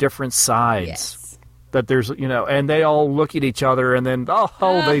fighting on different sides. Yes. That there's, and they all look at each other and then, they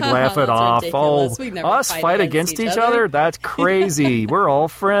laugh it off. Ridiculous. Us fight against each other? That's crazy. We're all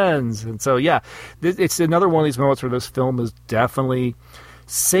friends. And so, it's another one of these moments where this film is definitely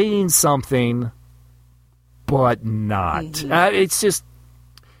saying something, but not. Mm-hmm.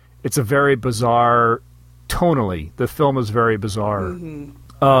 It's a very bizarre, tonally, the film is very bizarre. Mm-hmm.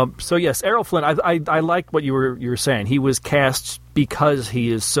 So yes, Errol Flynn, I liked what you were saying. He was cast because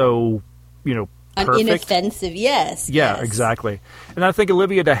he is so, perfect. Inoffensive, yes. Yeah, yes. Exactly. And I think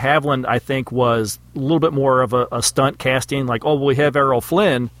Olivia de Havilland, was a little bit more of a stunt casting. Like, we have Errol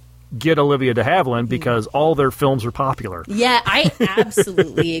Flynn, get Olivia de Havilland because all their films are popular. Yeah, I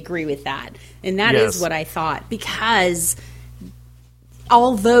absolutely agree with that. And that is what I thought. Because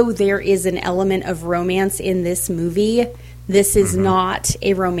although there is an element of romance in this movie, this is not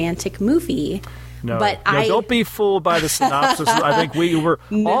a romantic movie. No, don't be fooled by the synopsis. I think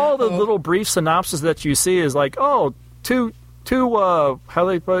all the little brief synopsis that you see is like, two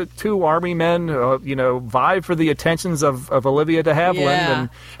army men, vie for the attentions of Olivia de Havilland,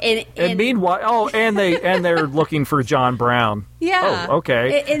 and meanwhile, and they're looking for John Brown. Yeah. Oh,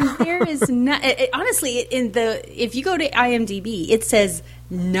 okay. And there is honestly, if you go to IMDb, it says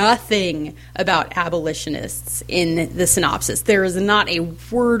nothing about abolitionists in the synopsis. There is not a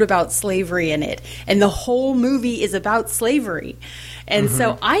word about slavery in it, and the whole movie is about slavery. And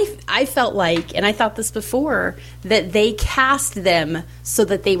so I felt like, and I thought this before, that they cast them so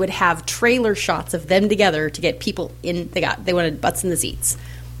that they would have trailer shots of them together to get people in. They wanted butts in the seats,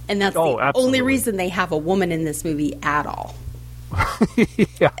 and that's the only reason they have a woman in this movie at all.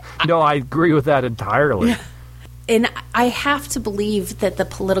 Yeah, no, I agree with that entirely. And I have to believe that the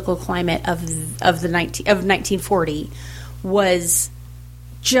political climate of 1940 was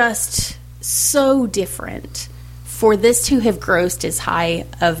just so different for this to have grossed as high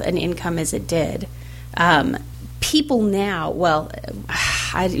of an income as it did. People now,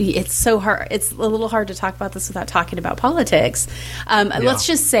 it's so hard. It's a little hard to talk about this without talking about politics. Let's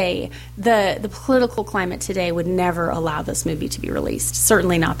just say the political climate today would never allow this movie to be released.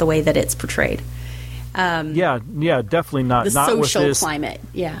 Certainly not the way that it's portrayed. Definitely not. The not social with this, climate,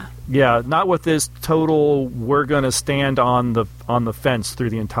 not with this total. We're going to stand on the fence through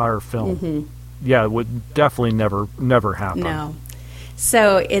the entire film. Mm-hmm. Yeah, it would definitely never happen. No,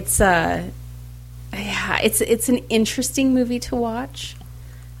 so it's an interesting movie to watch.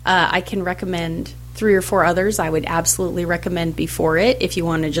 I can recommend 3 or 4 others. I would absolutely recommend before it if you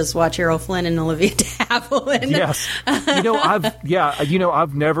want to just watch Errol Flynn and Olivia de Havilland. Yes,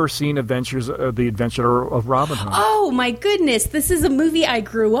 I've never seen The Adventure of Robin Hood. Oh my goodness, this is a movie I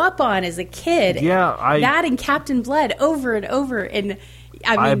grew up on as a kid. Yeah, that and Captain Blood over and over, and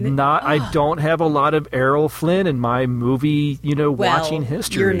I don't have a lot of Errol Flynn in my movie, watching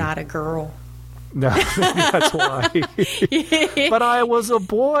history. You're not a girl. No, that's why. But I was a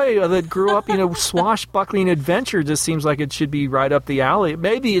boy that grew up, swashbuckling adventure just seems like it should be right up the alley.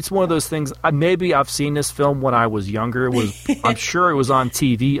 Maybe it's one of those things. Maybe I've seen this film when I was younger. I'm sure it was on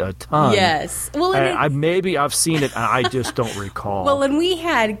TV a ton. Yes. Well, maybe I've seen it. I just don't recall. Well, and we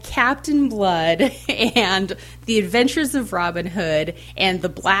had Captain Blood and The Adventures of Robin Hood and The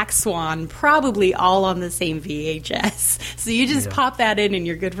Black Swan probably all on the same VHS. So you just pop that in and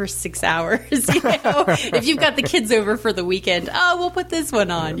you're good for 6 hours. If you've got the kids over for the weekend, we'll put this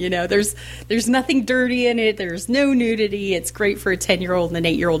one on. There's nothing dirty in it. There's no nudity. It's great for a 10-year-old and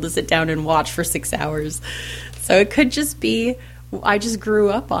an 8-year-old to sit down and watch for 6 hours. So it could just be I just grew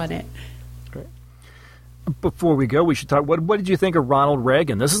up on it. Great. Before we go, we should talk. What did you think of Ronald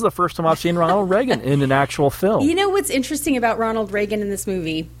Reagan? This is the first time I've seen Ronald Reagan in an actual film. You know what's interesting about Ronald Reagan in this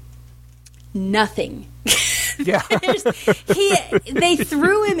movie? Nothing. Yeah. They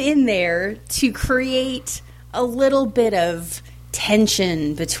threw him in there to create a little bit of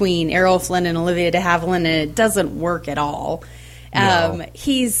tension between Errol Flynn and Olivia de Havilland, and it doesn't work at all. No.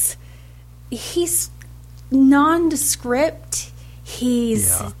 He's nondescript.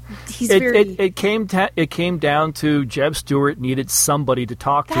 He's very. It came down to Jeb Stewart needed somebody to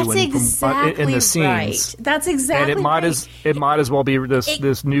talk to in the scenes. Right. That's exactly. And it might as well be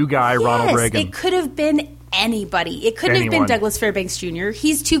this new guy, Ronald Reagan. It could have been anybody. It couldn't have been Douglas Fairbanks Jr.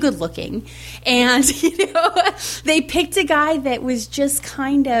 He's too good looking, and they picked a guy that was just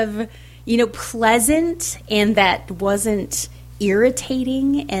kind of pleasant and that wasn't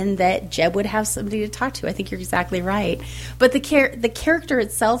irritating and that Jeb would have somebody to talk to. I think you're exactly right. But the character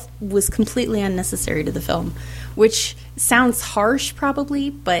itself was completely unnecessary to the film, which sounds harsh probably,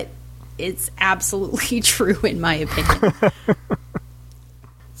 but it's absolutely true in my opinion.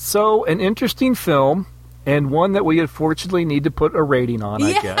 So, an interesting film, and one that we unfortunately need to put a rating on,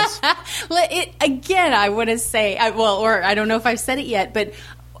 I guess. Again, I want to say, or I don't know if I've said it yet, but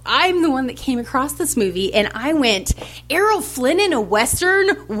I'm the one that came across this movie, and I went, Errol Flynn in a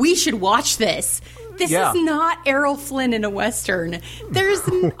Western? We should watch this. This is not Errol Flynn in a Western. There's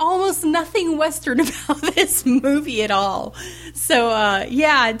almost nothing Western about this movie at all. So,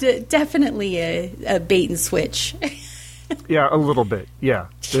 definitely a bait and switch. Yeah, a little bit. Yeah.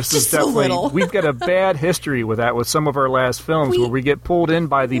 This is definitely, we've got a bad history with that with some of our last films where we get pulled in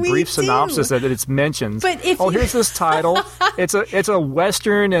by the brief synopsis that it's mentioned. But here's this title. It's a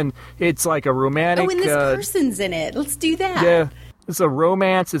Western and it's like a romantic. Oh, and this person's in it. Let's do that. Yeah. It's a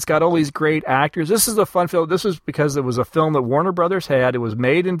romance. It's got all these great actors. This is a fun film. This was because it was a film that Warner Brothers had. It was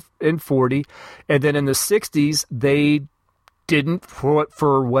made in 40. And then in the 60s, they didn't,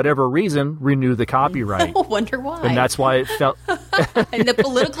 for whatever reason, renew the copyright. I wonder why. And that's why it felt... and the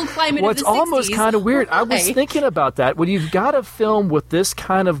political climate of the 60s. It's almost kind of weird. I was thinking about that. When you've got a film with this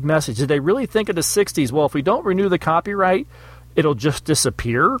kind of message, did they really think of the 60s? Well, if we don't renew the copyright, it'll just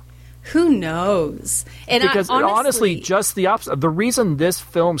disappear? Who knows? And because honestly, just the opposite. The reason this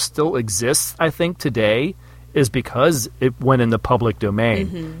film still exists, I think, today is because it went in the public domain.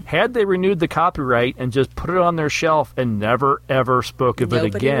 Mm-hmm. Had they renewed the copyright and just put it on their shelf and never, ever spoke of it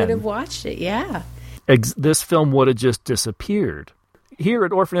again... Nobody would have watched it, yeah. This film would have just disappeared. Here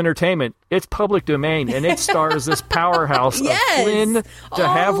at Orphan Entertainment, it's public domain, and it stars this powerhouse of Flynn, de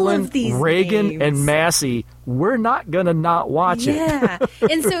Havilland, Reagan, names. And Massey. We're not going to not watch it. Yeah.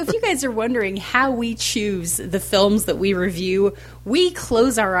 And so if you guys are wondering how we choose the films that we review, we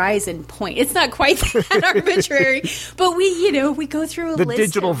close our eyes and point. It's not quite that arbitrary, but we go through a list. The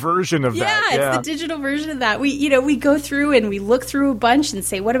digital version of that. Yeah, it's the digital version of that. We go through and we look through a bunch and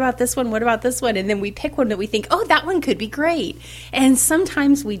say, what about this one? What about this one? And then we pick one that we think, oh, that one could be great. And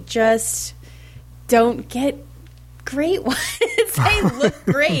sometimes we just don't get great ones. They look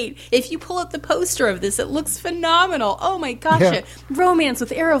great. If you pull up the poster of this, it looks phenomenal. Oh my gosh, a romance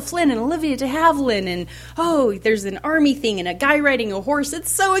with Errol Flynn and Olivia de Havilland, and there's an army thing and a guy riding a horse.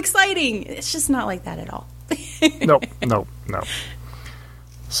 It's so exciting. It's just not like that at all. No.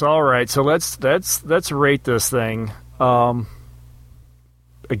 So all right, so let's rate this thing.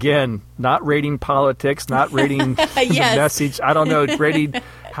 Again, not rating politics, not rating the message. I don't know, rating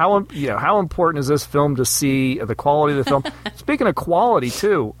how important is this film to see, the quality of the film. Speaking of quality,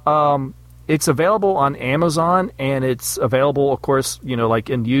 too, it's available on Amazon, and it's available, of course, like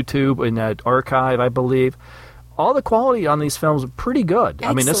in YouTube, in that archive, I believe. All the quality on these films are pretty good.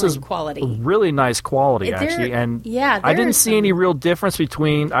 Excellent. I mean, this is quality. Really nice quality, actually. And I didn't see any real difference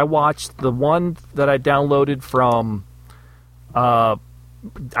between... I watched the one that I downloaded from...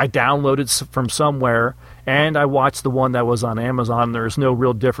 I downloaded from somewhere, and I watched the one that was on Amazon. There's no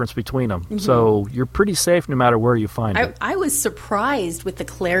real difference between them. Mm-hmm. So you're pretty safe no matter where you find it. I was surprised with the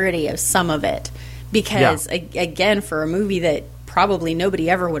clarity of some of it because, again, for a movie that probably nobody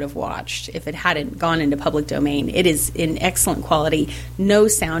ever would have watched if it hadn't gone into public domain, it is in excellent quality, no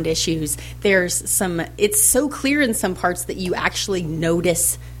sound issues. It's so clear in some parts that you actually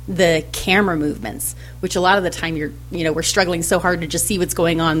notice the camera movements, which a lot of the time we're struggling so hard to just see what's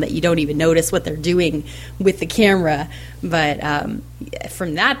going on that you don't even notice what they're doing with the camera. But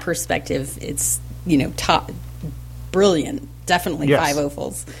from that perspective, it's top brilliant, definitely 5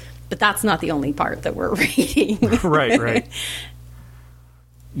 Opals. But that's not the only part that we're rating. Right.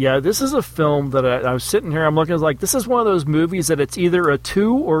 Yeah, this is a film that I was sitting here, I'm looking, like, this is one of those movies that it's either a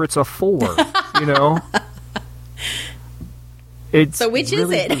 2 or it's a 4, So which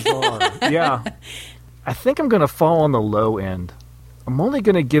really is it? Bizarre. Yeah. I think I'm going to fall on the low end. I'm only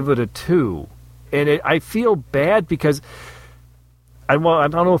going to give it a 2. And I feel bad because... I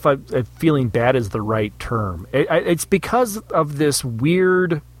don't know if feeling bad is the right term. It's because of this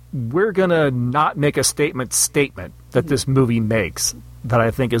weird... We're going to not make a statement that this movie makes that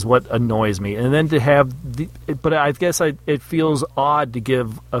I think is what annoys me. And then to have... But I guess it feels odd to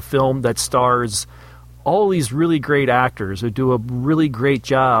give a film that stars... all these really great actors who do a really great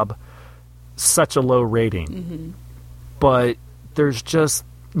job, such a low rating. Mm-hmm. But there's just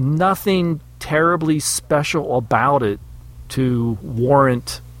nothing terribly special about it to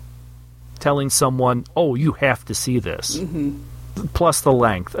warrant telling someone, oh, you have to see this. Mm-hmm. Plus the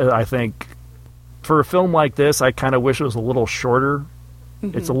length. I think for a film like this, I kind of wish it was a little shorter.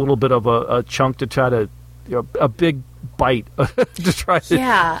 Mm-hmm. It's a little bit of a chunk to try to... a big bite to try to...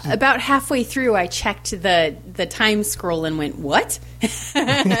 Yeah, about halfway through, I checked the time scroll and went, what? Oh,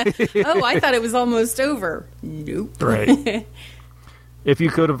 I thought it was almost over. Nope. Right. If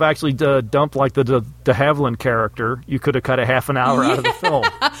you could have actually dumped like the de Havilland character, you could have cut a half an hour out of the film.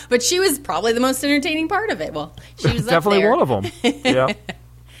 But she was probably the most entertaining part of it. Well, she was definitely up there. One of them. Yeah.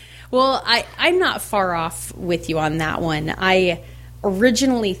 Well, I'm not far off with you on that one. I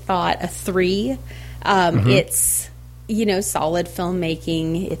originally thought a 3. It's, solid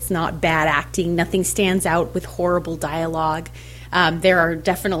filmmaking. It's not bad acting. Nothing stands out with horrible dialogue. There are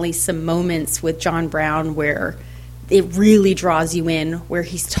definitely some moments with John Brown where it really draws you in, where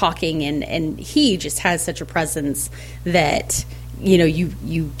he's talking and he just has such a presence that,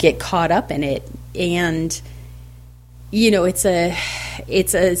 you get caught up in it. And, it's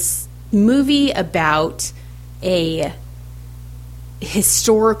a movie about a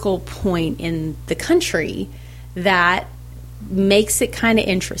historical point in the country that makes it kind of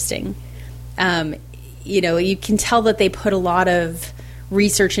interesting. You can tell that they put a lot of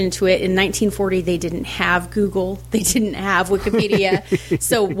research into it. In 1940, they didn't have Google. They didn't have Wikipedia.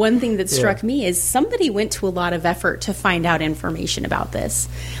 So one thing that struck me is somebody went to a lot of effort to find out information about this.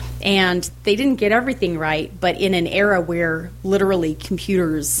 And they didn't get everything right, but in an era where literally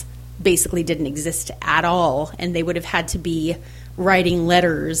computers basically didn't exist at all, and they would have had to be writing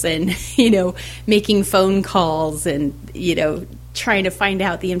letters and, making phone calls and, trying to find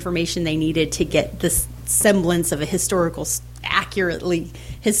out the information they needed to get this semblance of a accurately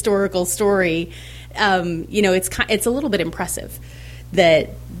historical story. It's a little bit impressive that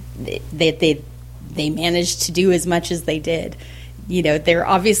they managed to do as much as they did.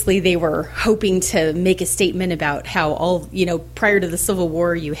 They were hoping to make a statement about how prior to the Civil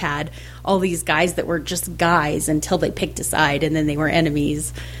War, you had all these guys that were just guys until they picked a side and then they were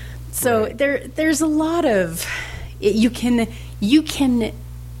enemies. So there's a lot of, you can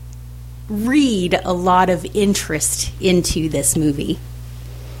read a lot of interest into this movie.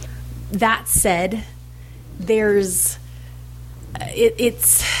 That said,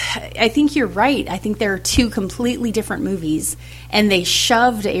 I think you're right. I think there are 2 completely different movies, and they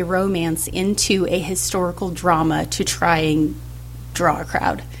shoved a romance into a historical drama to try and draw a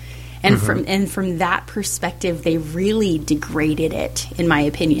crowd. And from that perspective, they really degraded it, in my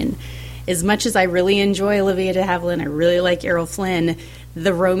opinion. As much as I really enjoy Olivia de Havilland, I really like Errol Flynn,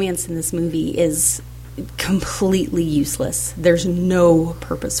 the romance in this movie is completely useless. There's no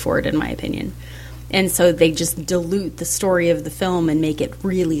purpose for it, in my opinion. And so they just dilute the story of the film and make it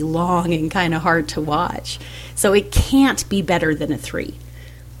really long and kind of hard to watch. So it can't be better than a 3.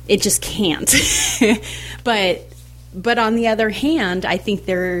 It just can't. But on the other hand, I think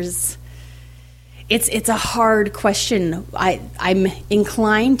it's a hard question. I'm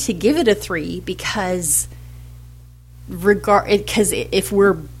inclined to give it a 3 because if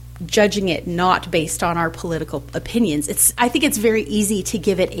we're judging it not based on our political opinions, I think it's very easy to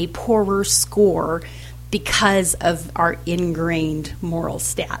give it a poorer score because of our ingrained moral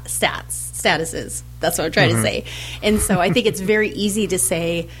statuses. That's what I'm trying to say. And so I think it's very easy to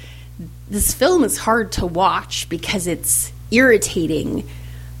say this film is hard to watch because it's irritating.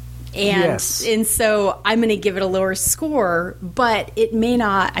 And so I'm going to give it a lower score, but it may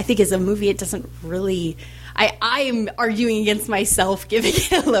not. I think as a movie, it doesn't really. I am arguing against myself giving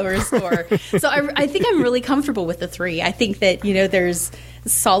it a lower score. So I think I'm really comfortable with the 3. I think that, there's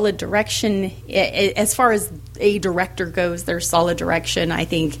solid direction. As far as a director goes, there's solid direction. I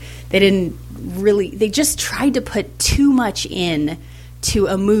think they just tried to put too much in to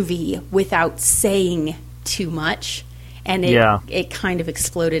a movie without saying too much. And it kind of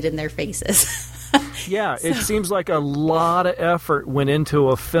exploded in their faces. It seems like a lot of effort went into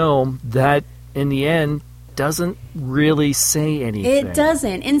a film that, in the end, doesn't really say anything. It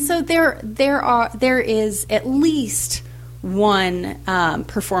doesn't. And so there is at least one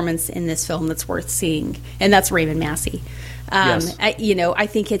performance in this film that's worth seeing, and that's Raymond Massey. I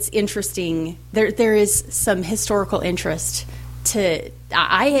think it's interesting. There is some historical interest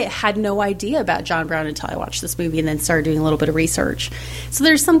I had no idea about John Brown until I watched this movie and then started doing a little bit of research. So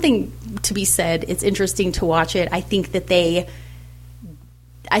there's something to be said. It's interesting to watch it. I think they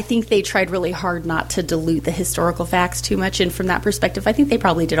tried really hard not to dilute the historical facts too much, and from that perspective, I think they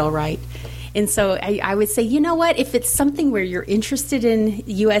probably did all right. And so I would say, you know what, if it's something where you're interested in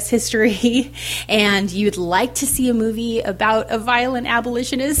U.S. history and you'd like to see a movie about a violent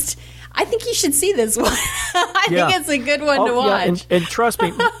abolitionist, I think you should see this one. I think it's a good one to watch. And trust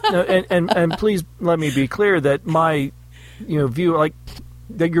me, and please let me be clear that my view, like,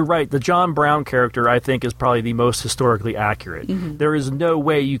 you're right. The John Brown character, I think, is probably the most historically accurate. Mm-hmm. There is no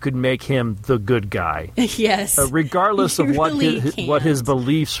way you could make him the good guy. Yes. Regardless of what his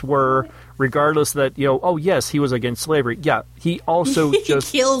beliefs were, regardless that, yes, he was against slavery. Yeah, he also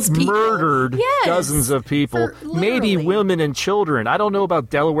just murdered dozens of people, maybe women and children. I don't know about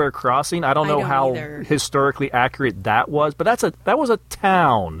Delaware Crossing. I don't know how historically accurate that was, but that was a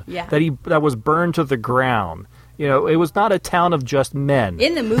town that was burned to the ground. It was not a town of just men.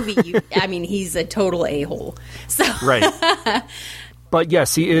 In the movie, he's a total a-hole. So. Right. But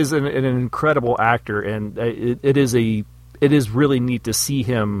yes, he is an incredible actor, and it is really neat to see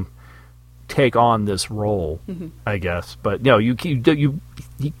him take on this role, I guess. But you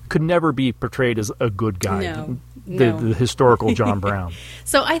could never be portrayed as a good guy. No. The historical John Brown.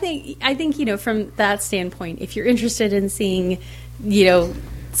 So I think from that standpoint, if you're interested in seeing,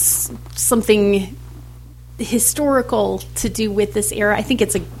 something historical to do with this era, I think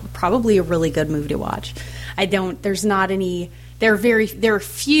it's probably a really good movie to watch. There are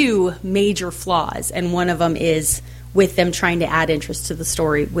few major flaws, and one of them is with them trying to add interest to the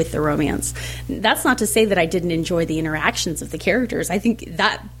story with the romance. That's not to say that I didn't enjoy the interactions of the characters. I think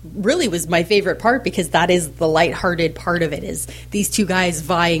that really was my favorite part, because that is the lighthearted part of it, is these two guys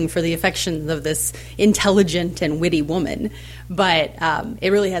vying for the affections of this intelligent and witty woman. But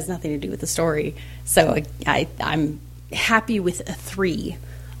it really has nothing to do with the story. So I'm happy with a 3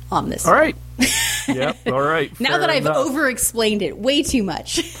 on this. All right. Yep, all right. Now that I've over-explained it way too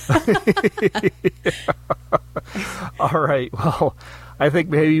much. All right. Well, I think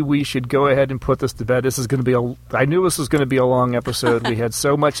maybe we should go ahead and put this to bed. I knew this was going to be a long episode. We had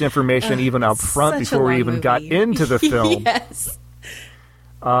so much information even up front before we even got into the film. Yes.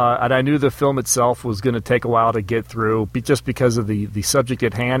 And I knew the film itself was going to take a while to get through, just because of the subject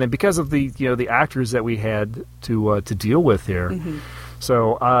at hand and because of the actors that we had to deal with here. Mm-hmm.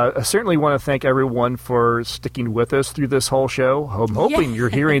 So I certainly want to thank everyone for sticking with us through this whole show. I'm hoping you're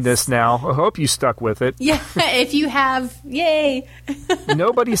hearing this now. I hope you stuck with it. Yeah, if you have, yay.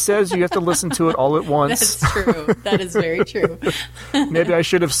 Nobody says you have to listen to it all at once. That's true. That is very true. Maybe I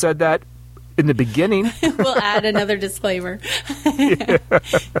should have said that in the beginning. We'll add another disclaimer. Yeah.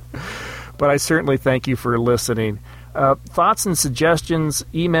 But I certainly thank you for listening. Thoughts and suggestions,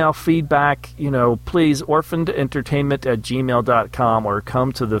 email, feedback, please, orphanedentertainment@gmail.com, or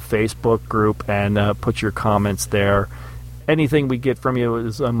come to the Facebook group and put your comments there. Anything we get from you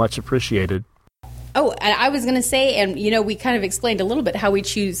is much appreciated. Oh, and I was going to say, and we kind of explained a little bit how we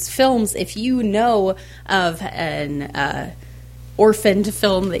choose films. If you know of an orphaned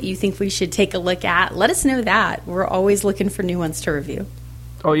film that you think we should take a look at, let us know that. We're always looking for new ones to review.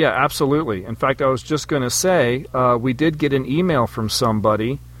 Oh, yeah, absolutely. In fact, I was just going to say, we did get an email from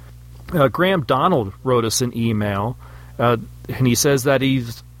somebody. Graham Donald wrote us an email, and he says that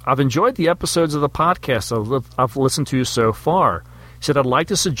I've enjoyed the episodes of the podcast I've listened to so far. He said, I'd like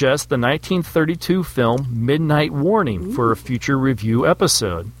to suggest the 1932 film Midnight Warning for a future review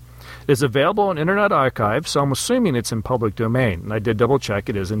episode. It is available on Internet Archive, so I'm assuming it's in public domain. And I did double check.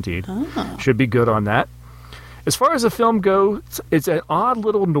 It is indeed. Oh. Should be good on that. As far as the film goes, it's an odd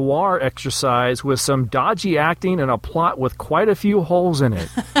little noir exercise with some dodgy acting and a plot with quite a few holes in it.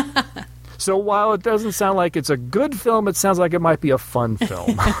 So while it doesn't sound like it's a good film, it sounds like it might be a fun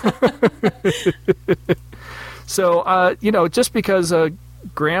film. So, just because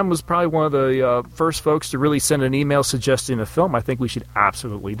Graham was probably one of the first folks to really send an email suggesting a film, I think we should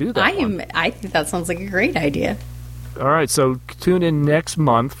absolutely do that. I think that sounds like a great idea. All right, so tune in next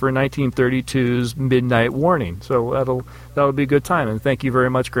month for 1932's Midnight Warning. So that'll be a good time. And thank you very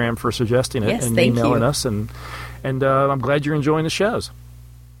much, Graham, for suggesting it and emailing us. And I'm glad you're enjoying the shows.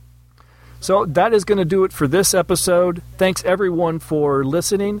 So that is going to do it for this episode. Thanks, everyone, for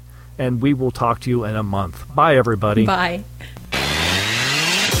listening, and we will talk to you in a month. Bye, everybody. Bye.